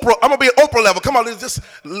 I'm going to be at Oprah level. Come on, just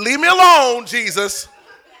leave me alone, Jesus,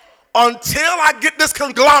 until I get this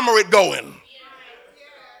conglomerate going.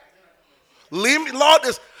 Leave me, Lord,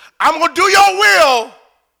 I'm going to do your will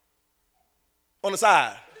on the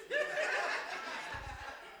side.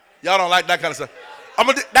 Y'all don't like that kind of stuff.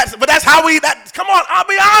 But that's how come on, I'll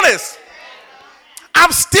be honest.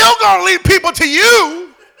 I'm still going to lead people to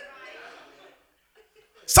you.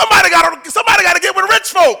 Somebody got to get with rich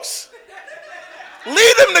folks.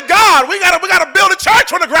 Lead them to God. We got to build a church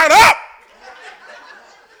from the ground up.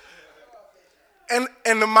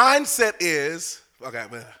 And the mindset is, okay,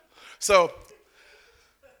 so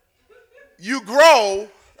you grow.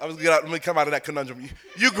 Let me come out of that conundrum.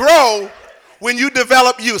 You grow when you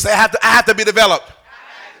develop you. Say, I have to be developed.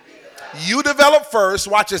 You develop first.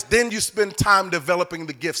 Watch this. Then you spend time developing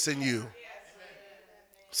the gifts in you.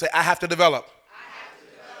 Say, I have to develop.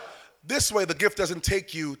 This way, the gift doesn't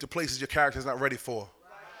take you to places your character is not ready for.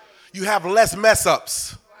 You have less mess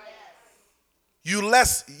ups. You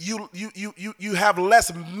have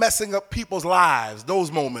less messing up people's lives.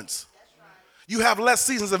 Those moments. You have less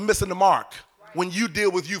seasons of missing the mark when you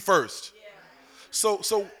deal with you first.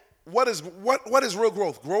 So what is real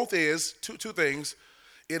growth? Growth is two things.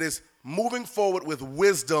 It is moving forward with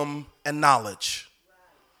wisdom and knowledge.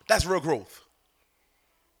 That's real growth.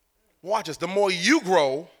 Watch this. The more you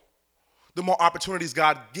grow, the more opportunities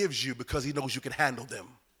God gives you because he knows you can handle them.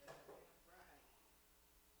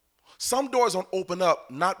 Some doors don't open up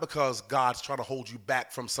not because God's trying to hold you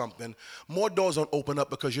back from something. More doors don't open up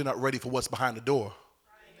because you're not ready for what's behind the door.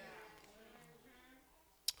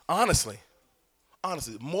 Honestly,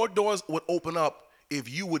 more doors would open up if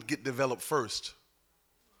you would get developed first.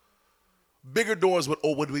 Bigger doors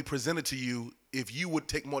would be presented to you if you would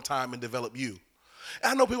take more time and develop you.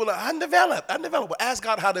 And I know people are like, I'm developed. But ask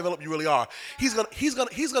God how developed you really are. He's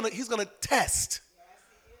gonna test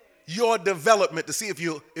your development to see if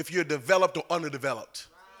you're developed or underdeveloped.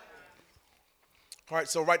 All right,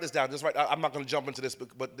 so write this down. I'm not going to jump into this,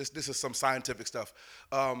 but this is some scientific stuff.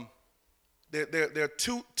 There are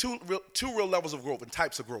two real levels of growth and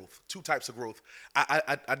types of growth. Two types of growth.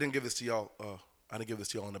 I didn't give this to y'all. I didn't give this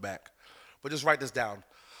to y'all in the back, but just write this down.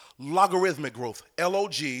 Logarithmic growth.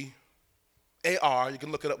 LOGAR. You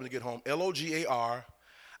can look it up when you get home. LOGARITH.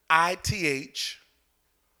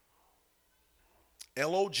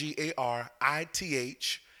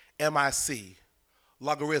 LOGARITHMIC.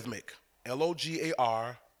 Logarithmic.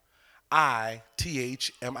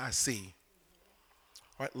 LOGARITHMIC.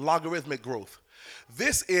 Right? Logarithmic growth.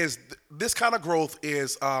 This kind of growth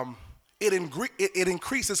is it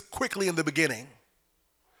increases quickly in the beginning,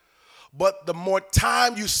 but the more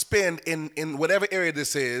time you spend in whatever area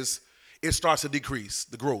this is, it starts to decrease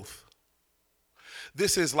the growth.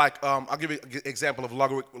 This is like I'll give you an example of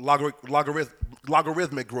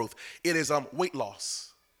logarithmic growth. It is weight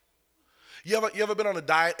loss. You ever been on a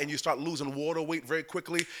diet and you start losing water weight very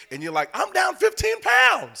quickly, and you're like, I'm down 15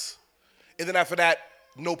 pounds, and then after that,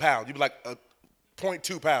 no pounds. You'd be like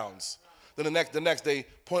 0.2 pounds. Then the next day,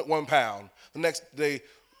 0.1 pound. The next day,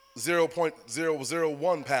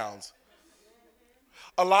 0.001 pounds.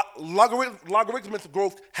 Logarithmic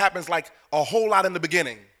growth happens like a whole lot in the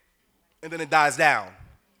beginning, and then it dies down.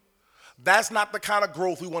 That's not the kind of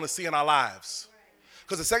growth we want to see in our lives.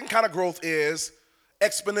 Because the second kind of growth is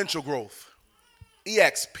exponential growth.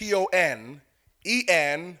 EXPONENTIAL,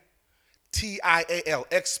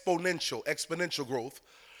 exponential growth.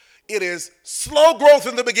 It is slow growth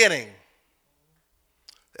in the beginning.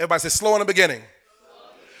 Everybody say slow in the beginning.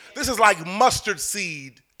 This is like mustard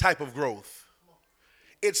seed type of growth.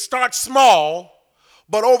 It starts small,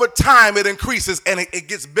 but over time it increases and it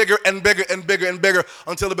gets bigger and bigger and bigger and bigger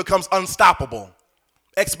until it becomes unstoppable.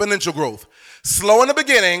 Exponential growth. Slow in the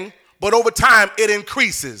beginning, but over time it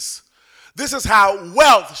increases. This is how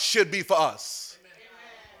wealth should be for us.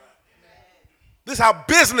 This is how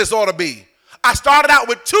business ought to be. I started out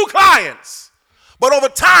with 2 clients, but over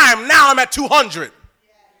time now I'm at 200.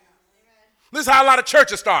 This is how a lot of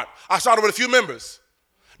churches start. I started with a few members.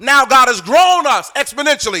 Now God has grown us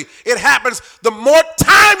exponentially. It happens, the more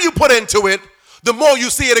time you put into it, the more you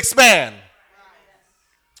see it expand.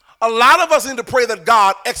 A lot of us need to pray that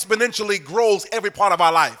God exponentially grows every part of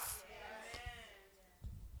our life.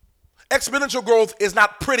 Exponential growth is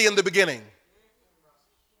not pretty in the beginning.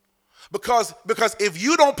 Because if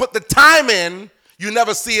you don't put the time in, you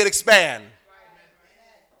never see it expand.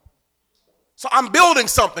 So I'm building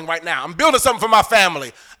something right now. I'm building something for my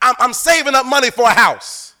family. I'm saving up money for a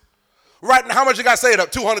house. Right now, how much you got saved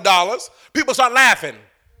up? $200. People start laughing.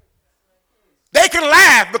 They can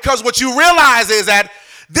laugh because what you realize is that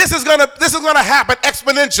this is gonna happen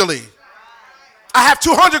exponentially. I have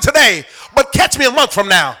 200 today, but catch me a month from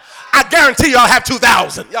now. I guarantee you I'll have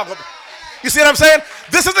 2,000. You see what I'm saying?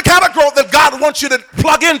 This is the kind of growth that God wants you to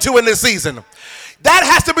plug into in this season. That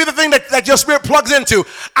has to be the thing that your spirit plugs into.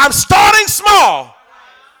 I'm starting small,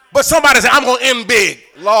 but somebody say, I'm going to end big.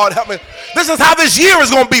 Lord help me. This is how this year is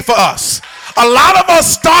going to be for us. A lot of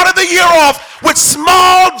us started the year off with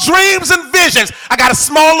small dreams and visions. I got a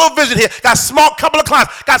small little vision here. Got a small couple of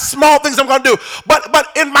clients. Got small things I'm going to do.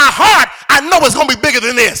 But in my heart, I know it's going to be bigger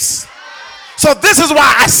than this. So this is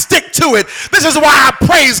why I stick to it. This is why I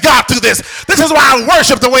praise God through this. This is why I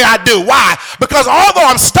worship the way I do. Why? Because although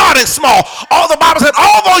I'm starting small, all the Bible said,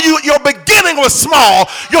 although your beginning was small,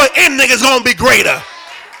 your ending is going to be greater.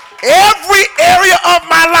 Every area of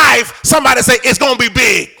my life, somebody say, it's going to be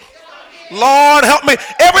big. Lord help me.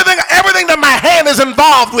 Everything that my hand is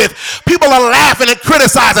involved with, people are laughing and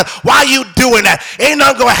criticizing. Why are you doing that? Ain't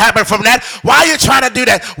nothing gonna happen from that. Why are you trying to do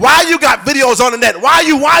that? Why you got videos on the net? Why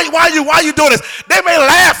you doing this? They may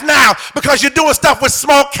laugh now because you're doing stuff with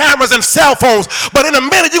small cameras and cell phones, but in a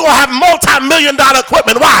minute you're gonna have multi-million-dollar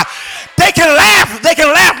equipment. Why? They can laugh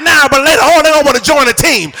now, but later on they don't want to join the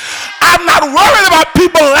team. I'm not worried about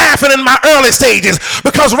people laughing in my early stages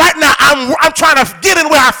because right now I'm trying to get in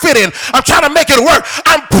where I fit in. I'm trying to make it work.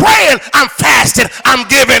 I'm praying, I'm fasting, I'm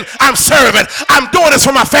giving, I'm serving. I'm doing this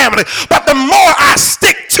for my family. But the more I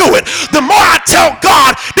stick to it, the more I tell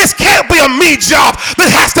God, this can't be a me job.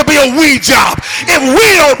 This has to be a we job. If we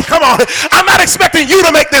don't, come on, I'm not expecting you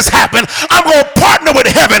to make this happen. I'm going to partner with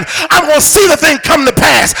heaven. I'm going to see the thing come to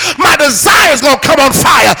pass. My desire is going to come on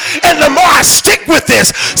fire. And the more I stick with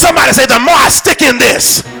this, somebody say, the more I stick in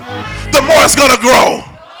this, the more it's going to grow.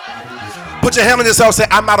 Put your hand on yourself and say,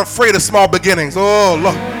 I'm not afraid of small beginnings. Oh,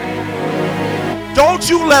 look. Don't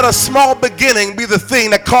you let a small beginning be the thing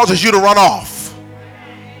that causes you to run off.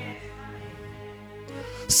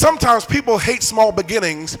 Sometimes people hate small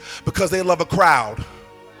beginnings because they love a crowd.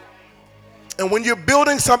 And when you're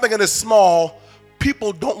building something that is small,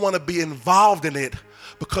 people don't want to be involved in it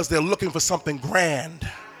because they're looking for something grand.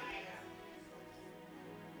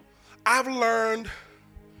 I've learned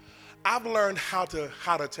how to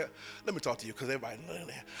tell. Let me talk to you because everybody.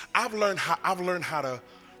 I've learned how to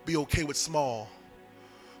be okay with small,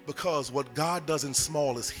 because what God does in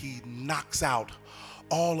small is He knocks out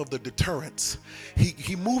all of the deterrents.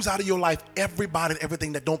 He moves out of your life everybody and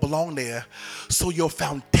everything that don't belong there, so your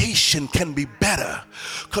foundation can be better.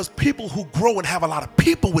 Because people who grow and have a lot of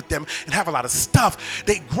people with them and have a lot of stuff,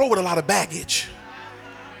 they grow with a lot of baggage.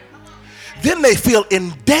 Then they feel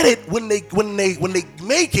indebted when they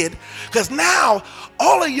make it, because now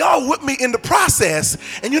all of y'all with me in the process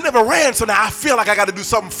and you never ran, so now I feel like I got to do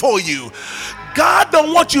something for you. God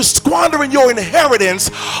don't want you squandering your inheritance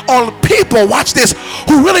on people, watch this,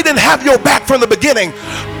 who really didn't have your back from the beginning.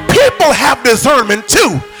 People have discernment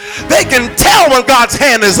too. They can tell when God's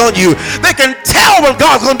hand is on you. They can tell when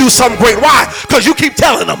God's going to do something great. Why? Because you keep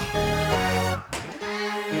telling them.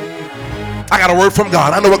 I got a word from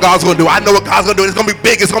God. I know what God's going to do. I know what God's going to do. It's going to be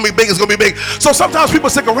big. It's going to be big. It's going to be big. So sometimes people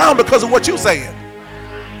stick around because of what you're saying.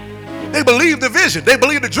 They believe the vision. They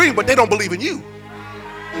believe the dream, but they don't believe in you.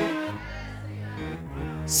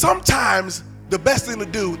 Sometimes the best thing to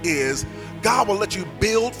do is God will let you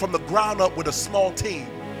build from the ground up with a small team.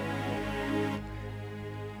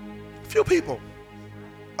 A few people.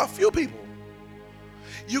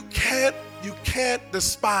 You can't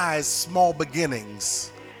despise small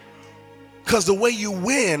beginnings. Because the way you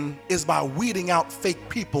win is by weeding out fake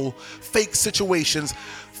people, fake situations,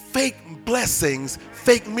 fake blessings,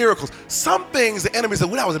 fake miracles. Some things the enemy said,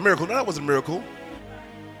 well, that was a miracle. No, that wasn't a miracle.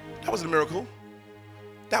 That wasn't a miracle.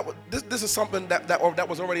 This is something that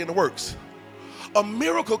was already in the works. A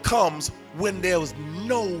miracle comes when there was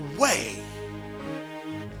no way.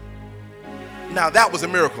 Now that was a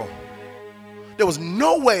miracle. There was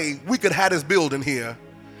no way we could have this building here,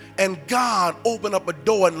 and God opened up a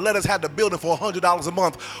door and let us have the building for $100 a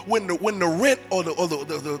month when the rent or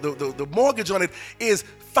the mortgage on it is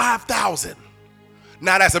 $5,000.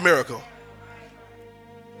 Now that's a miracle.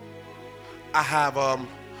 I have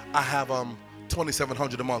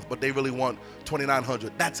 $2,700 a month, but they really want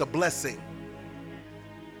 $2,900. That's a blessing.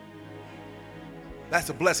 That's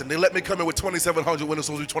a blessing. They let me come in with $2,700 when it's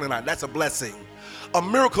supposed to be $2,900. That's a blessing. A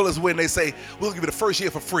miracle is when they say, we'll give you the first year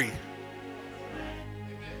for free.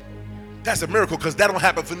 That's a miracle, because that don't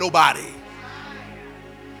happen for nobody.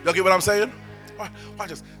 Y'all get what I'm saying? Watch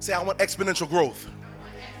this. Say, I want exponential growth.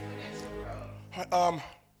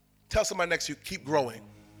 Tell somebody next to you, keep growing.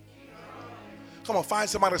 Come on, find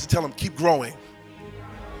somebody else to tell them, keep growing.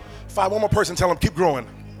 Find one more person, tell them, keep growing.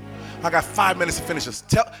 I got 5 minutes to finish this.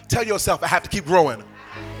 Tell yourself, I have to keep growing.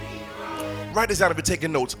 Write this down if you're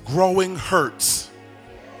taking notes. Growing hurts.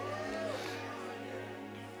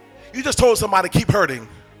 You just told somebody, keep hurting.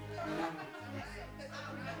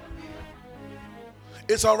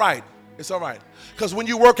 It's all right. It's all right. Because when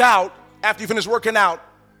you work out, after you finish working out,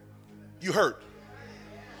 you hurt.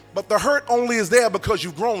 But the hurt only is there because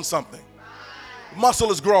you've grown something.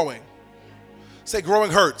 Muscle is growing. Say,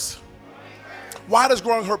 growing hurts. Why does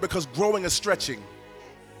growing hurt? Because growing is stretching.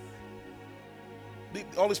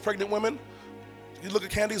 All these pregnant women, you look at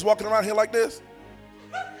Candy's walking around here like this.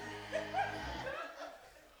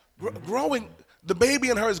 Growing, the baby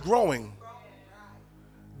in her is growing.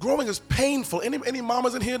 Growing is painful. Any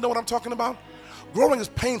mamas in here know what I'm talking about? Growing is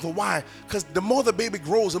painful. Why? Because the more the baby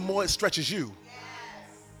grows, the more it stretches you.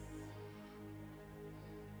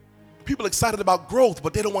 People are excited about growth,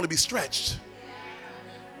 but they don't want to be stretched.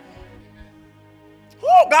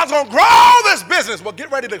 Oh, God's going to grow this business. Well,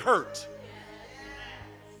 get ready to hurt.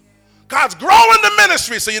 God's growing the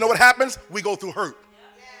ministry. So you know what happens? We go through hurt.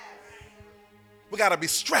 We got to be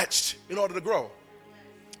stretched in order to grow.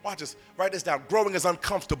 Watch this. Write this down. Growing is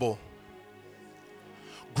uncomfortable.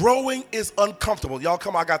 Growing is uncomfortable. Y'all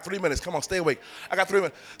come on. I got 3 minutes. Come on, stay awake. I got 3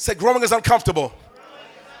 minutes. Say, growing is uncomfortable.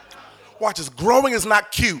 Watch this. Growing is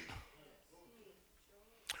not cute.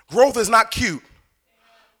 Growth is not cute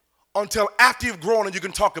until after you've grown and you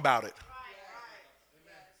can talk about it.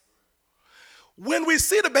 When we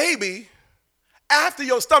see the baby, after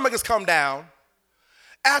your stomach has come down,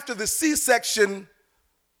 after the C-section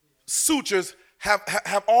sutures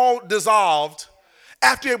have all dissolved,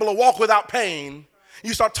 after you're able to walk without pain,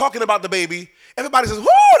 you start talking about the baby, everybody says, whoo,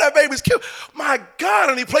 that baby's cute. My God,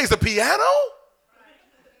 and he plays the piano?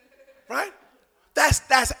 Right? That's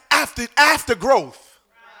after growth.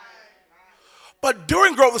 But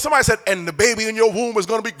during growth, if somebody said, and the baby in your womb is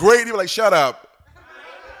going to be great, you'd be like, shut up.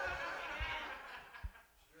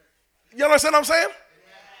 You understand what I'm saying?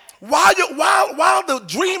 While the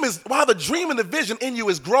dream and the vision in you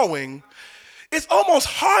is growing, it's almost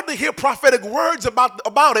hard to hear prophetic words about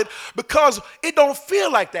it because it don't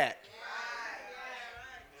feel like that.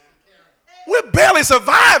 We're barely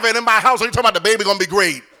surviving in my house. Are you talking about the baby gonna be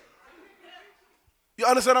great? You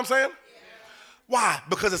understand what I'm saying? Why?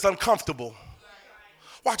 Because it's uncomfortable.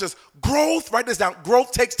 Watch this. Growth, write this down.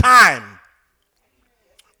 Growth takes time.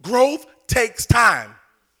 Growth takes time.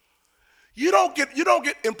 You don't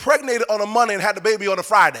get impregnated on a Monday and have the baby on a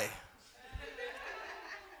Friday.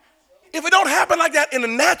 If it don't happen like that in the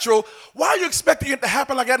natural, why are you expecting it to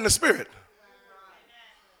happen like that in the spirit?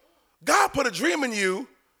 God put a dream in you.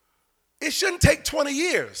 It shouldn't take 20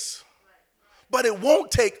 years, but it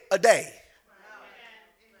won't take a day.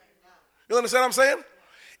 You understand what I'm saying?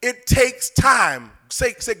 It takes time.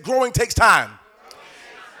 Say growing takes time.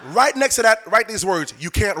 Right next to that, write these words. You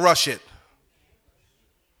can't rush it.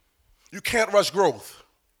 You can't rush growth.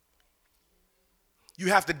 You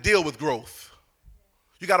have to deal with growth.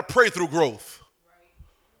 You got to pray through growth.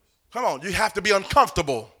 Come on, you have to be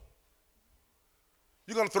uncomfortable.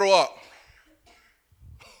 You're going to throw up.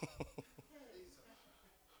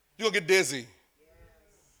 You're going to get dizzy.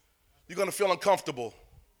 You're going to feel uncomfortable.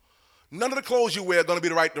 None of the clothes you wear are going to be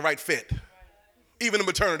the right fit. Even the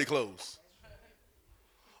maternity clothes.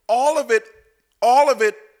 All of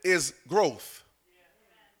it is growth.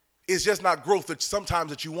 It's just not growth that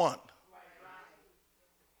sometimes that you want.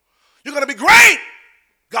 You're going to be great.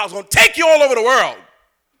 God's going to take you all over the world.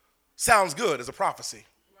 Sounds good as a prophecy.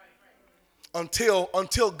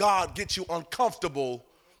 Until God gets you uncomfortable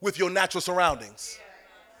with your natural surroundings.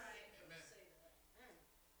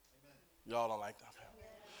 Y'all don't like that.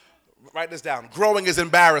 Write this down. Growing is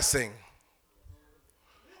embarrassing.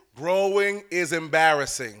 Growing is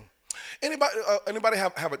embarrassing. Anybody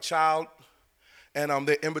have a child and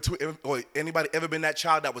they're in between, or anybody ever been that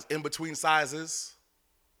child that was in between sizes?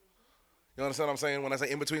 You understand what I'm saying when I say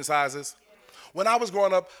in between sizes? When I was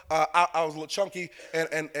growing up, I was a little chunky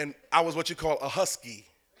and I was what you call a husky.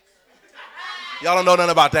 Y'all don't know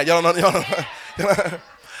nothing about that. Y'all don't know.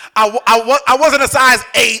 I wasn't a size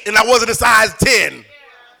 8 and I wasn't a size 10.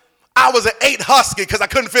 I was an 8 husky because I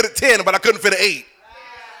couldn't fit a 10, but I couldn't fit an 8.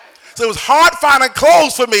 So it was hard finding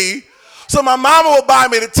clothes for me. So my mama would buy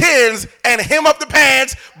me the 10s and hem up the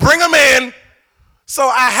pants, bring them in. So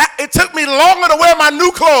it took me longer to wear my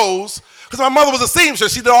new clothes because my mother was a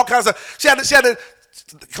seamstress. She did all kinds of, she had to,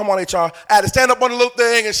 come on HR, I had to stand up on the little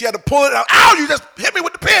thing and she had to pull it out. Ow, you just hit me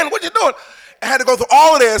with the pen. What you doing? I had to go through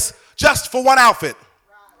all of this just for one outfit.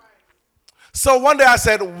 So one day I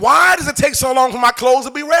said, why does it take so long for my clothes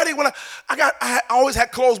to be ready? When I always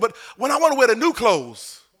had clothes, but when I want to wear the new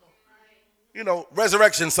clothes, you know,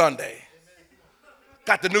 Resurrection Sunday,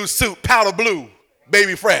 got the new suit, powder blue,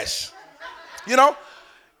 baby fresh, you know?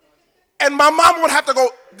 And my mom would have to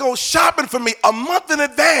go shopping for me a month in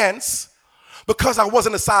advance because I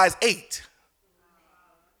wasn't a size 8,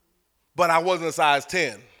 but I wasn't a size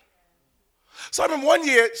 10. So I remember one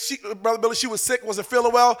year, Brother Billy, she was sick, wasn't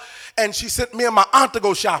feeling well, and she sent me and my aunt to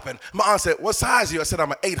go shopping. My aunt said, what size are you? I said,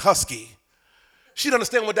 I'm an 8 husky. She didn't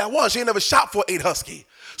understand what that was. She ain't never shopped for an 8 husky.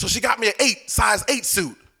 So she got me an size 8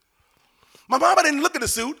 suit. My mama didn't look at the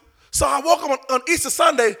suit, so I woke up on Easter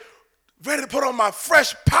Sunday ready to put on my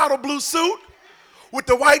fresh powder blue suit with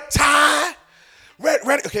the white tie,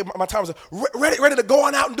 ready, okay, my time was ready to go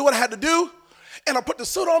on out and do what I had to do. And I put the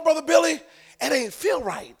suit on, Brother Billy, and it didn't feel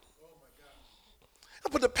right. I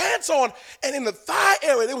put the pants on, and in the thigh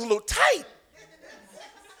area, it was a little tight,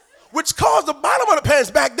 which caused the bottom of the pants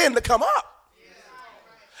back then to come up.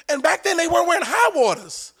 And back then, they weren't wearing high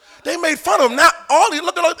waters. They made fun of them. Now,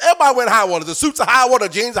 look at everybody wearing high waters. The suits are high water,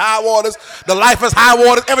 the jeans are high waters, the life is high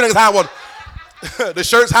waters, everything's high water. The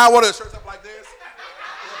shirt's high water, the shirt's up like this.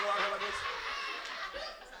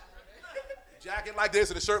 The jacket like this,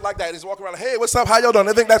 and the shirt like that. Just walk around like, hey, what's up, how y'all doing?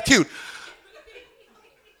 They think that's cute.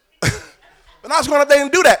 But I was going up there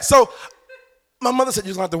and do that. So my mother said,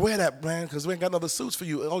 you're going to have to wear that, man, because we ain't got no other suits for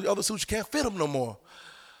you. All the other suits, you can't fit them no more.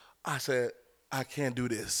 I said, I can't do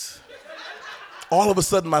this. All of a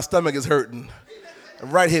sudden, my stomach is hurting.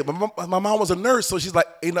 Right here. My mom was a nurse, so she's like,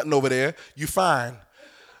 ain't nothing over there. You fine.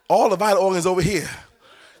 All the vital organs over here.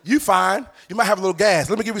 You fine. You might have a little gas.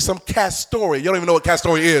 Let me give you some Castoria. You don't even know what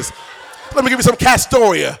Castoria is. Let me give you some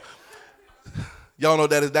Castoria. Y'all know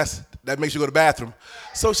that makes you go to the bathroom.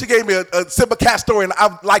 So she gave me a sip of Castoria, and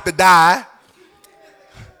I like to die.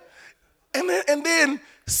 And then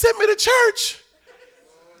sent me to church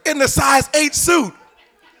in the size 8 suit.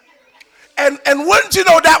 And wouldn't you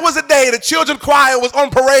know, that was the day the children's choir was on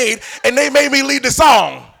parade, and they made me lead the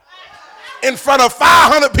song in front of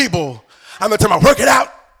 500 people. I'm going to tell them, work it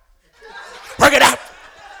out. Work it out.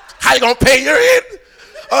 How you going to pay your rent?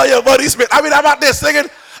 Oh, yeah, Buddy Smith. I mean, I'm out there singing.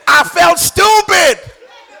 I felt stupid.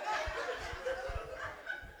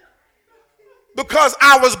 Because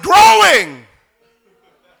I was growing.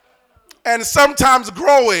 And sometimes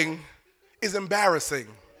growing is embarrassing.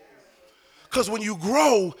 Because when you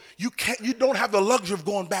grow, you don't have the luxury of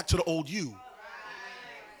going back to the old you.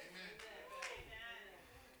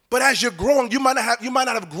 But as you're growing, you might not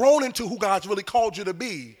have grown into who God's really called you to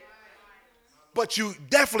be. But you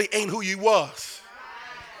definitely ain't who you was.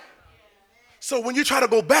 So when you try to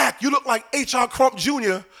go back, you look like H.R. Crump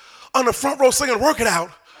Jr. on the front row singing Work It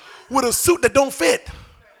Out with a suit that don't fit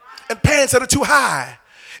and pants that are too high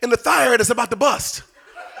and the thigh area that's about to bust.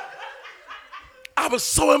 I was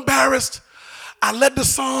so embarrassed. I led the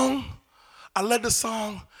song.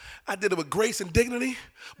 I did it with grace and dignity.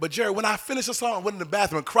 But Jerry, when I finished the song, I went in the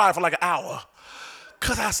bathroom and cried for like an hour.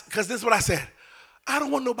 Because this is what I said. I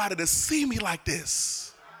don't want nobody to see me like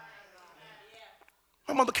this.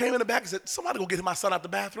 My mother came in the back and said, somebody go get my son out the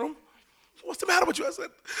bathroom. What's the matter with you? I said,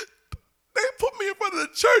 they put me in front of the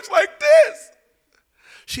church like this.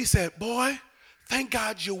 She said, boy, thank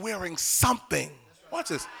God you're wearing something. Watch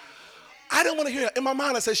this. I didn't want to hear it. In my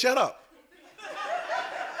mind, I said, shut up.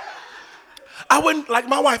 I wouldn't, like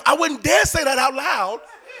my wife, I wouldn't dare say that out loud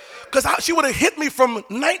because she would have hit me from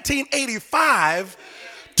 1985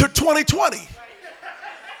 to 2020.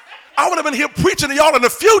 I would have been here preaching to y'all in the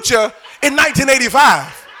future in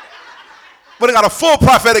 1985. Would have got a full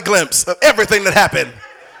prophetic glimpse of everything that happened.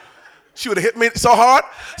 She would have hit me so hard.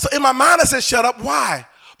 So in my mind, I said, shut up. Why?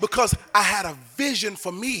 Because I had a vision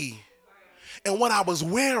for me. And what I was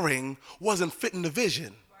wearing wasn't fitting the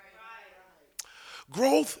vision.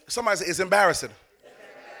 Growth, somebody said, is embarrassing.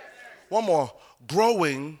 One more.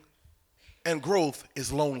 Growing and growth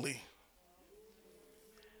is lonely.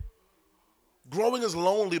 Growing is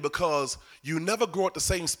lonely because you never grow at the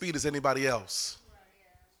same speed as anybody else.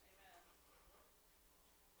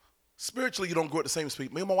 Spiritually, you don't grow at the same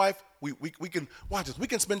speed. Me and my wife, we can, watch this, we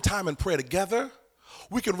can spend time in prayer together.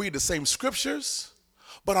 We can read the same scriptures,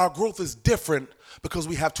 but our growth is different because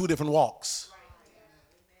we have two different walks.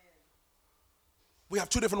 We have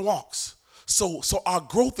two different walks. So our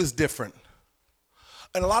growth is different.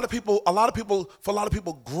 And for a lot of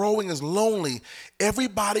people, growing is lonely.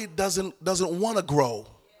 Everybody doesn't want to grow.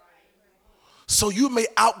 So you may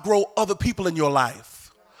outgrow other people in your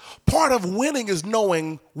life. Part of winning is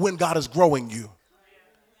knowing when God is growing you.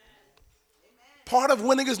 Part of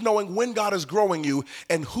winning is knowing when God is growing you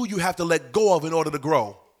and who you have to let go of in order to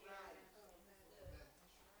grow.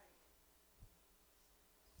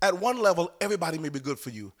 At one level, everybody may be good for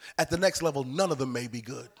you. At the next level, none of them may be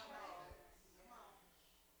good.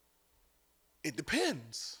 It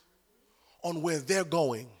depends on where they're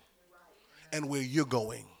going and where you're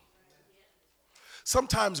going.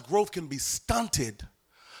 Sometimes growth can be stunted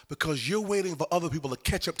because you're waiting for other people to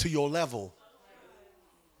catch up to your level.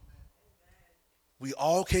 We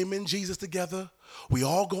all came in Jesus together. We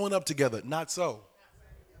all going up together. Not so.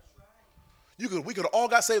 We could have all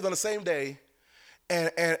got saved on the same day.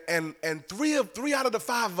 And three out of the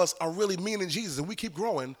five of us are really meaning Jesus, and we keep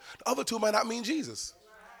growing. The other two might not mean Jesus.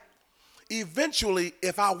 Eventually,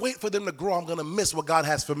 if I wait for them to grow, I'm going to miss what God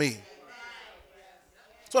has for me.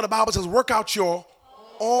 So the Bible says, work out your,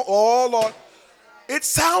 oh Lord. It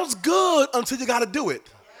sounds good until you got to do it.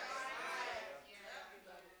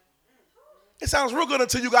 It sounds real good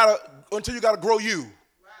until you got to grow you.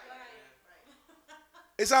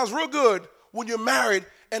 It sounds real good when you're married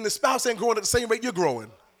and the spouse ain't growing at the same rate you're growing.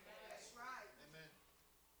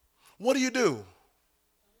 What do you do?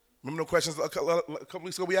 Remember the questions a couple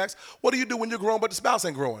weeks ago we asked? What do you do when you're growing but the spouse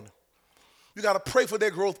ain't growing? You got to pray for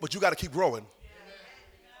their growth, but you got to keep growing.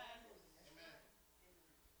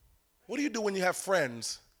 What do you do when you have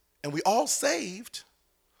friends and we all saved,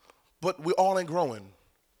 but we all ain't growing?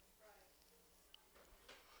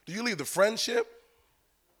 Do you leave the friendship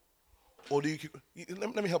or do you keep?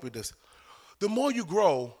 Let me help you with this. The more you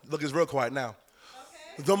grow, look, it's real quiet now.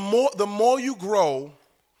 Okay. The more you grow,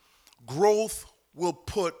 growth will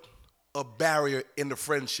put a barrier in the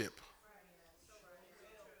friendship.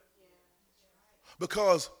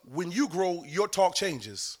 Because when you grow, your talk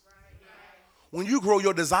changes. When you grow,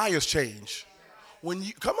 your desires change. When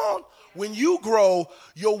you grow,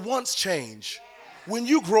 your wants change. When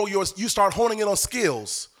you grow, you start honing in on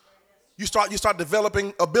skills. You start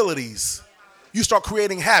developing abilities. You start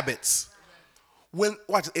creating habits.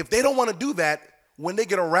 If they don't want to do that, when they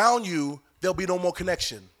get around you, there'll be no more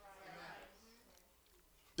connection.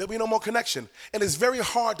 There'll be no more connection. And it's very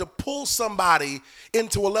hard to pull somebody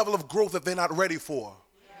into a level of growth that they're not ready for.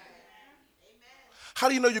 How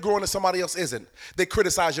do you know you're growing and somebody else isn't? They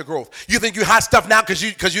criticize your growth. You think you hot stuff now because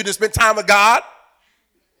you didn't spend time with God?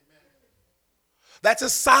 That's a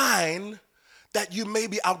sign that you may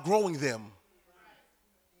be outgrowing them.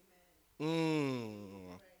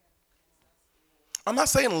 I'm not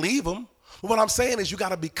saying leave them. But what I'm saying is you got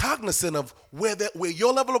to be cognizant of where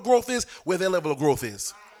your level of growth is, where their level of growth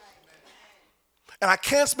is. And I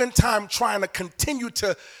can't spend time trying to continue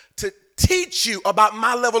to teach you about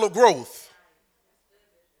my level of growth.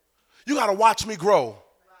 You got to watch me grow.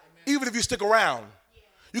 Even if you stick around,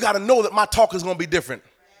 you got to know that my talk is going to be different.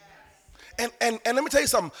 And let me tell you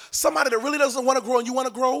something. Somebody that really doesn't want to grow and you want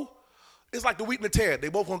to grow, it's like the wheat and the tare. They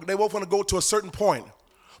both want to go to a certain point.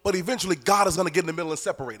 But eventually, God is going to get in the middle and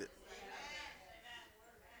separate it.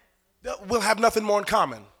 We'll have nothing more in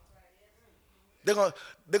common. They're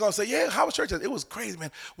gonna say, yeah, how was church? It was crazy, man.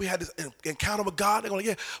 We had this encounter with God. They're going,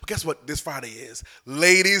 yeah. Well, guess what? This Friday is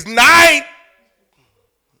ladies' night.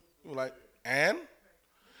 We're like, and? I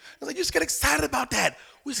was like, you just get excited about that.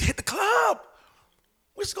 We just hit the club.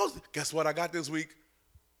 We just go. Guess what I got this week?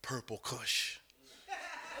 Purple Kush.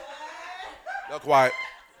 Y'all quiet.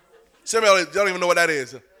 Some of y'all don't even know what that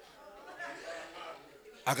is.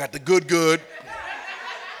 I got the good.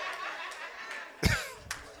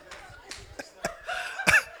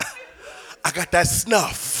 I got that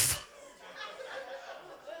snuff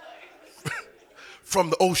from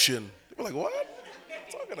the ocean. People are like, what? What are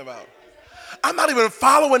you talking about? I'm not even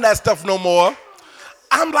following that stuff no more.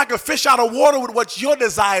 I'm like a fish out of water with what your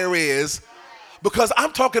desire is because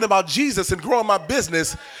I'm talking about Jesus and growing my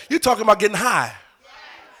business. You're talking about getting high.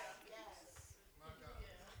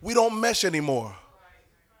 We don't mesh anymore.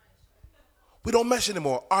 We don't mesh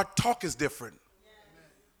anymore. Our talk is different.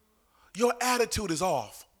 Your attitude is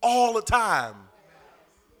off all the time.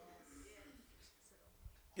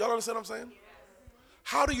 Y'all understand what I'm saying?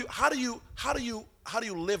 How do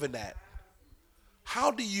you live in that? How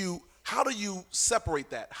do you separate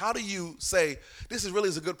that? How do you say, this is really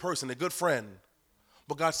a good person, a good friend,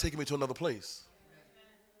 but God's taking me to another place?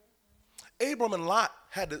 Abram and Lot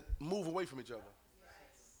had to move away from each other.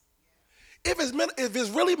 If it's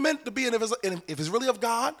really meant to be, and if it's really of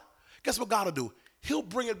God, guess what God will do? He'll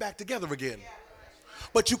bring it back together again.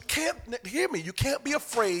 But you can't, hear me, you can't be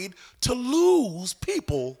afraid to lose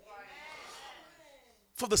people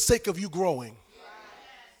for the sake of you growing.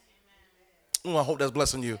 I hope that's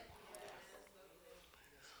blessing you.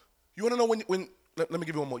 You want to know when let me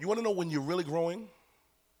give you one more. You want to know when you're really growing?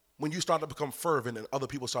 When you start to become fervent and other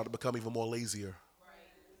people start to become even more lazier.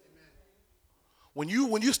 When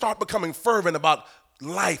you start becoming fervent about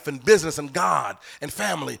life and business and God and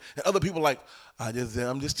family, and other people like,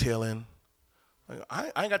 I'm just chilling.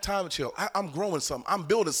 I ain't got time to chill. I'm growing something. I'm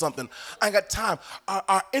building something. I ain't got time.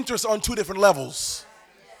 Our interests are on two different levels.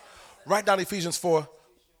 Write down Ephesians 4.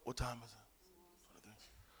 What time is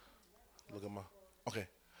it? Look at my, okay.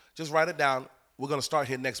 Just write it down. We're going to start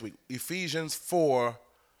here next week. Ephesians 4,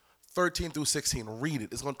 13 through 16. Read it.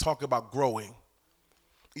 It's going to talk about growing.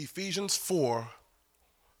 Ephesians 4,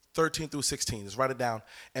 13 through 16. Just write it down.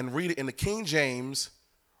 And read it in the King James.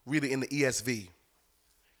 Read it in the ESV.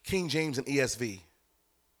 King James and ESV.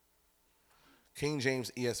 King James,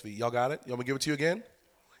 ESV. Y'all got it? You want me to give it to you again?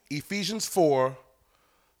 Ephesians 4,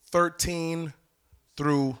 13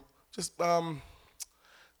 through, just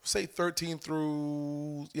say 13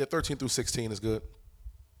 through 16 is good.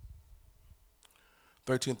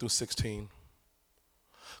 13 through 16.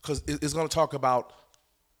 Because it's going to talk about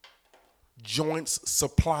joints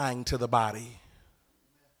supplying to the body.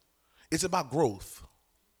 It's about growth.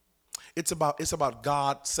 It's about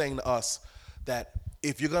God saying to us that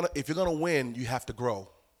if you're gonna win, you have to grow.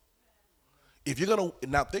 If you're gonna,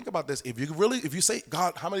 now think about this. If you say,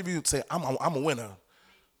 God, how many of you say I'm a winner?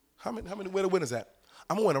 How many where the winners at?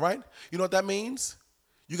 I'm a winner, right? You know what that means?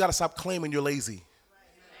 You got to stop claiming you're lazy.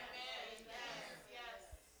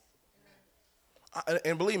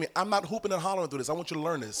 And believe me, I'm not hooping and hollering through this. I want you to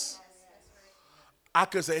learn this. I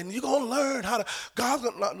could say, and you're going to learn how to, God's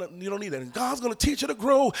going to, you don't need that. And God's going to teach you to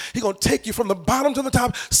grow. He's going to take you from the bottom to the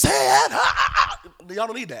top. Say it. Y'all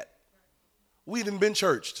don't need that. We didn't been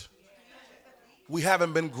churched. We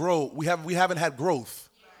haven't been grow. We haven't had growth.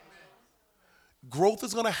 Growth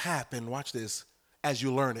is going to happen, watch this, as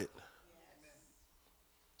you learn it.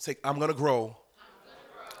 Say, I'm going to grow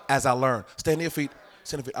as I learn. Stand on your feet.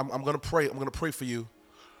 Stand on your feet. I'm going to pray. I'm going to pray for you.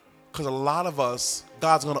 Because a lot of us,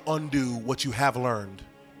 God's going to undo what you have learned.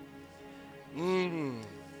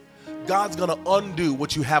 God's going to undo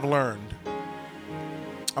what you have learned.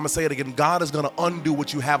 I'm going to say it again. God is going to undo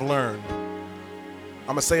what you have learned. I'm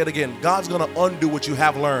going to say it again. God's going to undo what you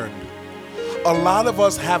have learned. A lot of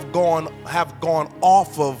us have gone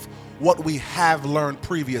off of what we have learned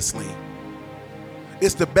previously.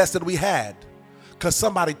 It's the best that we had because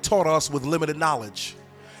somebody taught us with limited knowledge.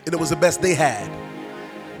 And it was the best they had.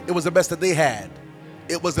 It was the best that they had.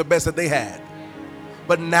 It was the best that they had.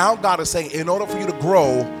 But now God is saying, in order for you to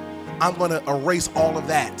grow, I'm going to erase all of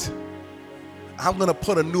that. I'm going to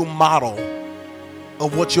put a new model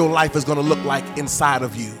of what your life is going to look like inside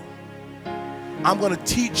of you. I'm going to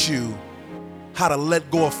teach you how to let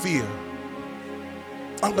go of fear.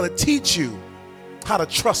 I'm going to teach you how to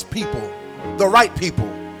trust people, the right people.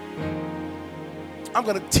 I'm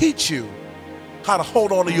going to teach you how to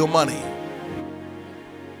hold on to your money.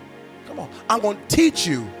 Come on. I'm going to teach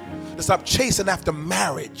you to stop chasing after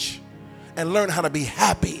marriage and learn how to be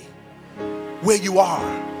happy where you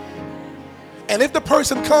are. And if the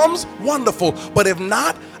person comes, wonderful. But if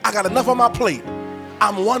not, I got enough on my plate.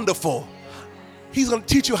 I'm wonderful. He's going to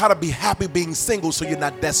teach you how to be happy being single so you're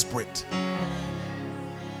not desperate.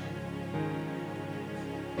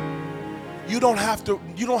 You don't have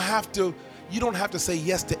to say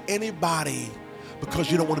yes to anybody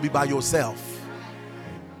because you don't want to be by yourself.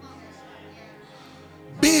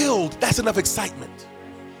 Build. That's enough excitement.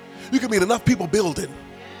 You can meet enough people building.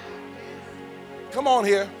 Come on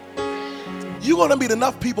here. You're going to meet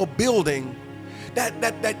enough people building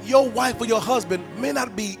that your wife or your husband may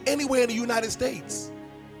not be anywhere in the United States.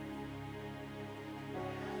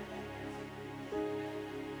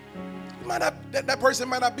 That person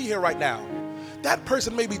might not be here right now. That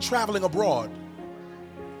person may be traveling abroad.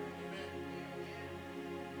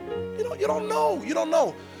 You don't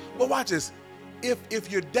know. But watch this.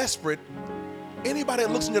 If you're desperate, anybody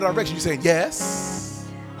that looks in your direction, you're saying yes,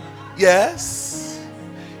 yes,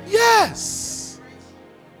 yes.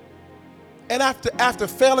 And after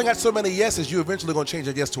failing at so many yeses, you're eventually going to change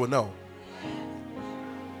a yes to a no.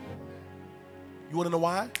 You want to know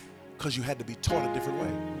why? Because you had to be taught a different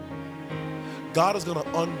way. God is going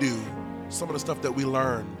to undo some of the stuff that we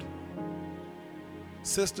learned.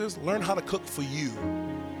 Sisters, learn how to cook for you.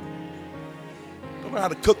 Don't learn how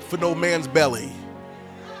to cook for no man's belly.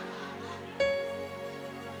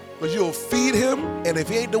 Because you'll feed him, and if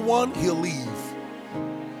he ain't the one, he'll leave.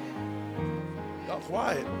 Y'all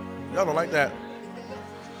quiet. Y'all don't like that.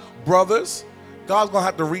 Brothers, God's going to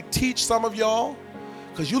have to reteach some of y'all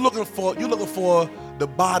because you're looking for the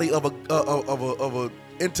body of a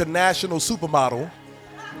international supermodel.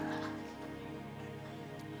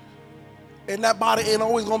 And that body ain't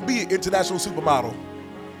always going to be an international supermodel.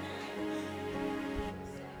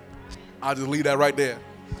 I'll just leave that right there.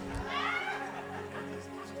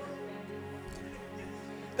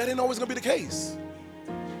 That ain't always going to be the case.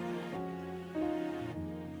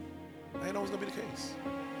 That ain't always going to be the case.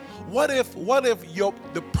 What if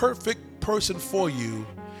the perfect person for you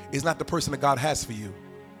is not the person that God has for you?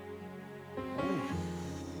 Ooh.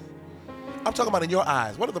 I'm talking about in your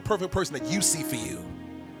eyes. What if the perfect person that you see for you?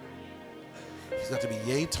 He's got to be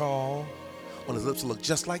yay tall, on his lips to look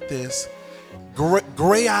just like this,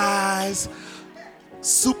 gray eyes,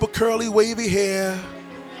 super curly, wavy hair.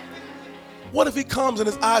 What if he comes and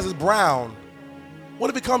his eyes is brown? What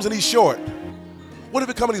if he comes and he's short? What if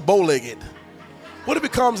he comes and he's bow-legged? What if he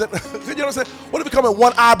comes and, you know what I'm saying? What if he comes and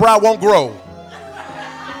one eyebrow won't grow?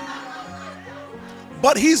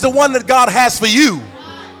 But he's the one that God has for you.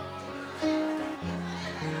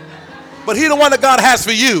 But he's the one that God has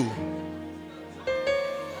for you.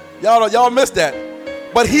 Y'all missed that.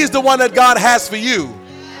 But he's the one that God has for you.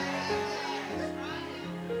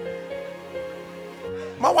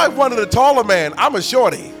 My wife wanted a taller man. I'm a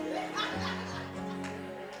shorty.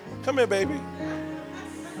 Come here, baby.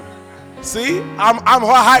 See, I'm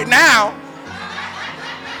her height now.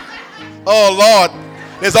 Oh, Lord.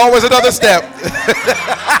 There's always another step.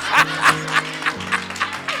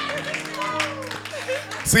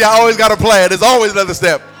 See, I always got a plan. There's always another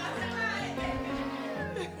step.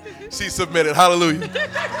 She submitted. Hallelujah.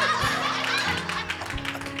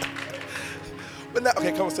 But now,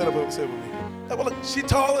 okay, come on, sit with me. Well, look, she's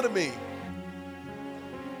taller than me.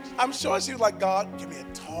 I'm sure she was like, God, give me a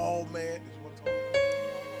tall man.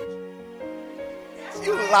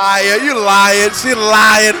 You lying. She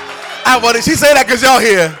lying. She say that because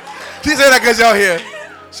y'all here.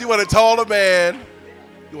 She want a taller man.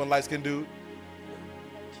 You want a light-skinned dude?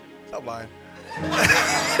 Stop lying.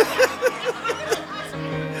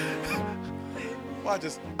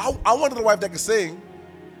 I wanted a wife that could sing.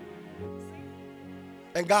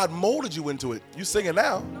 And God molded you into it. You singing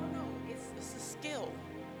now. No, it's a skill.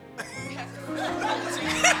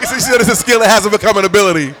 She said it's a skill that hasn't become an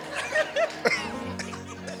ability.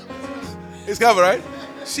 It's coming, right?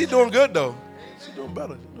 She's doing good though. She's doing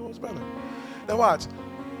better. She's doing better. Now watch.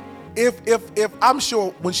 If I'm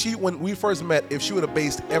sure when we first met, if she would have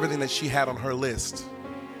based everything that she had on her list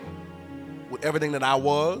with everything that I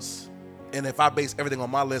was, and if I based everything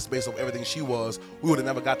on my list based on everything she was, we would have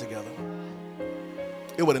never got together.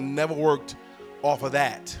 It would have never worked off of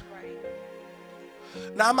that.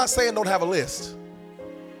 Right. Now, I'm not saying don't have a list,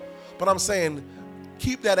 but I'm saying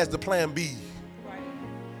keep that as the plan B. Right.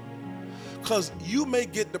 Because you may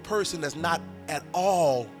get the person that's not at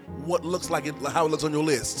all what looks like it, how it looks on your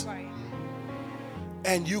list. Right.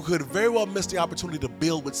 And you could very well miss the opportunity to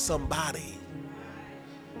build with somebody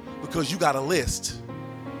because you got a list.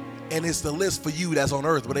 And it's the list for you that's on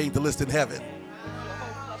earth, but it ain't the list in heaven.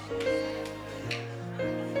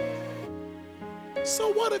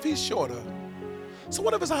 So what if he's shorter? So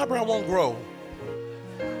what if his eyebrow won't grow?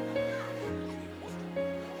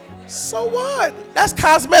 So what? That's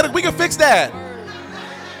cosmetic. We can fix that.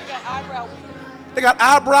 You got eyebrow weave. They got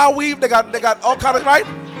eyebrow weave. They got all kind of, right?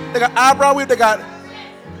 They got eyebrow weave. They got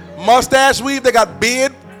mustache weave. They got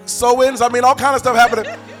beard sew-ins. I mean, all kind of stuff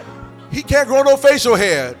happening. He can't grow no facial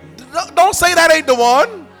hair. Don't say that ain't the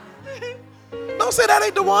one. Don't say that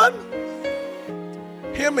ain't the one.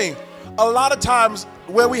 Hear me. A lot of times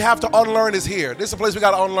where we have to unlearn is here. This is a place we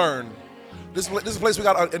got to unlearn. This is a place we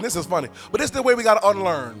got to, and this is funny, but this is the way we got to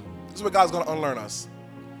unlearn. This is where God's going to unlearn us.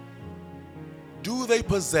 Do they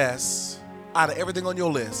possess, out of everything on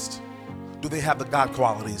your list, do they have the God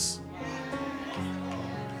qualities?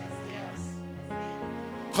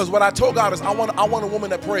 Because what I told God is I want a woman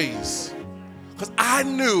that prays. Because I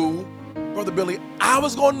knew, Brother Billy, I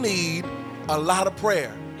was going to need a lot of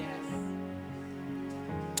prayer.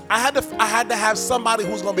 I had to have somebody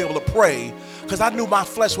who's going to be able to pray because I knew my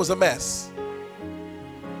flesh was a mess.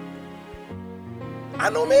 I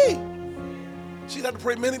know me. She'd have to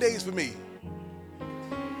pray many days for me.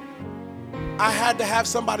 I had to have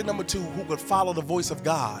somebody, number two, who could follow the voice of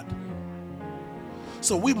God.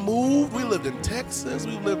 So we moved. We lived in Texas.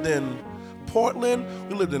 We lived in Portland.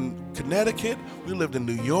 We lived in Connecticut. We lived in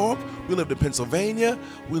New York. We lived in Pennsylvania.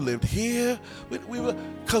 We lived here.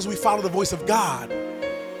 Because we followed the voice of God.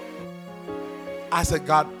 I said,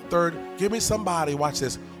 God, third, give me somebody, watch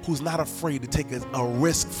this, who's not afraid to take a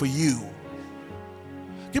risk for you.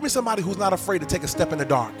 Give me somebody who's not afraid to take a step in the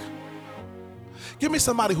dark. Give me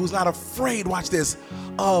somebody who's not afraid, watch this,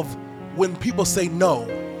 of when people say no.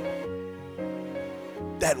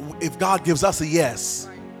 That if God gives us a yes,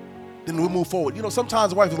 then we'll move forward. You know,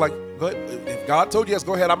 sometimes the wife is like, go ahead, if God told you yes,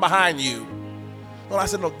 go ahead, I'm behind you. No, I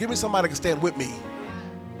said, no, give me somebody that can stand with me.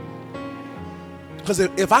 Because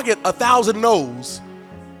if I get 1,000 no's,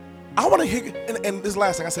 I want to hear, and this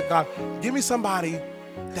last thing, I said, God, give me somebody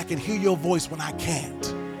that can hear your voice when I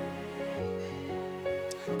can't.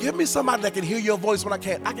 Give me somebody that can hear your voice when I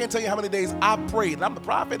can't. I can't tell you how many days I prayed. And I'm the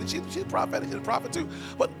prophet, and she's a prophet, she's a prophet too.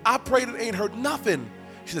 But I prayed and ain't heard nothing.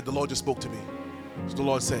 She said, the Lord just spoke to me. So the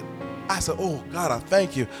Lord said, I said, oh, God, I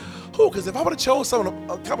thank you. Because if I would have chose a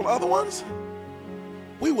couple of other ones,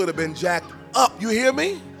 we would have been jacked up. You hear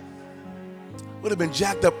me? Would have been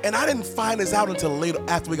jacked up. And I didn't find this out until later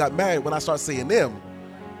after we got married when I started seeing them.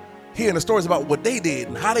 Hearing the stories about what they did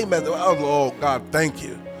and how they met. Oh, God, thank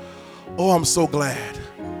you. Oh, I'm so glad.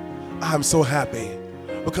 I'm so happy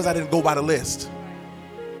because I didn't go by the list.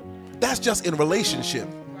 That's just in relationship.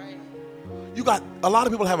 You got, a lot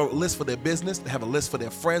of people have a list for their business. They have a list for their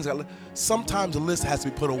friends. Sometimes the list has to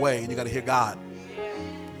be put away and you got to hear God.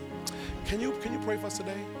 Can you pray for us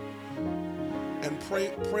today? And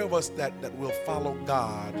pray of us that we'll follow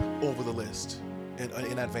God over the list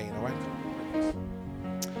in that vein, all right?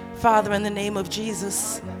 Father, in the name of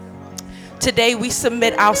Jesus, today we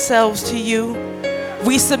submit ourselves to you.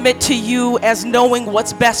 We submit to you as knowing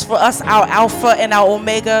what's best for us, our Alpha and our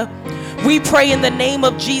Omega. We pray in the name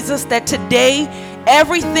of Jesus that today,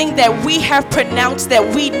 everything that we have pronounced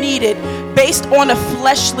that we needed based on a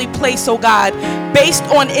fleshly place, oh God, based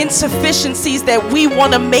on insufficiencies that we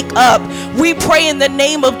want to make up, we pray in the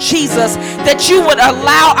name of Jesus that you would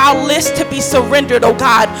allow our list to be surrendered, oh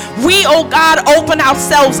God. We, oh God, open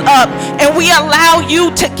ourselves up and we allow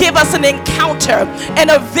you to give us an encounter and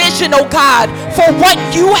a vision, oh God, for what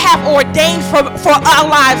you have ordained for our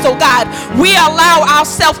lives, oh God. We allow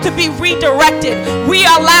ourselves to be redirected. We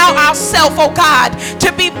allow ourselves, oh God,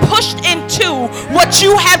 to be pushed into what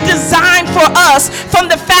you have designed for us from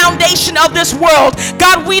the foundation of this world.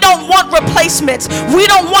 God, we don't want replacements. We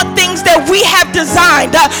don't want things that we have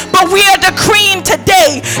designed, but we are decreeing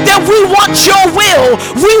today that we want your will.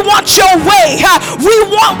 We want your way. We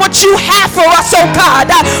want what you have for us, oh God.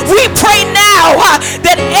 We pray now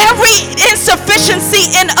that every insufficiency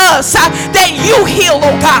in us, that you heal,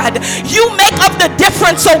 oh God. You make up the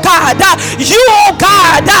difference, oh God. You, oh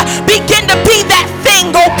God, begin to be that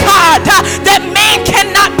thing, oh God, that man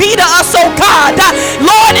cannot be to us, oh God.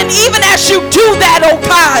 Lord, and even as you do that, oh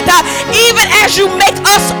God, even as you make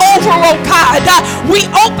us over, oh God, we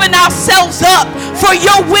open ourselves up for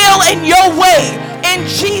your will and your way. In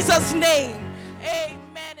Jesus' name.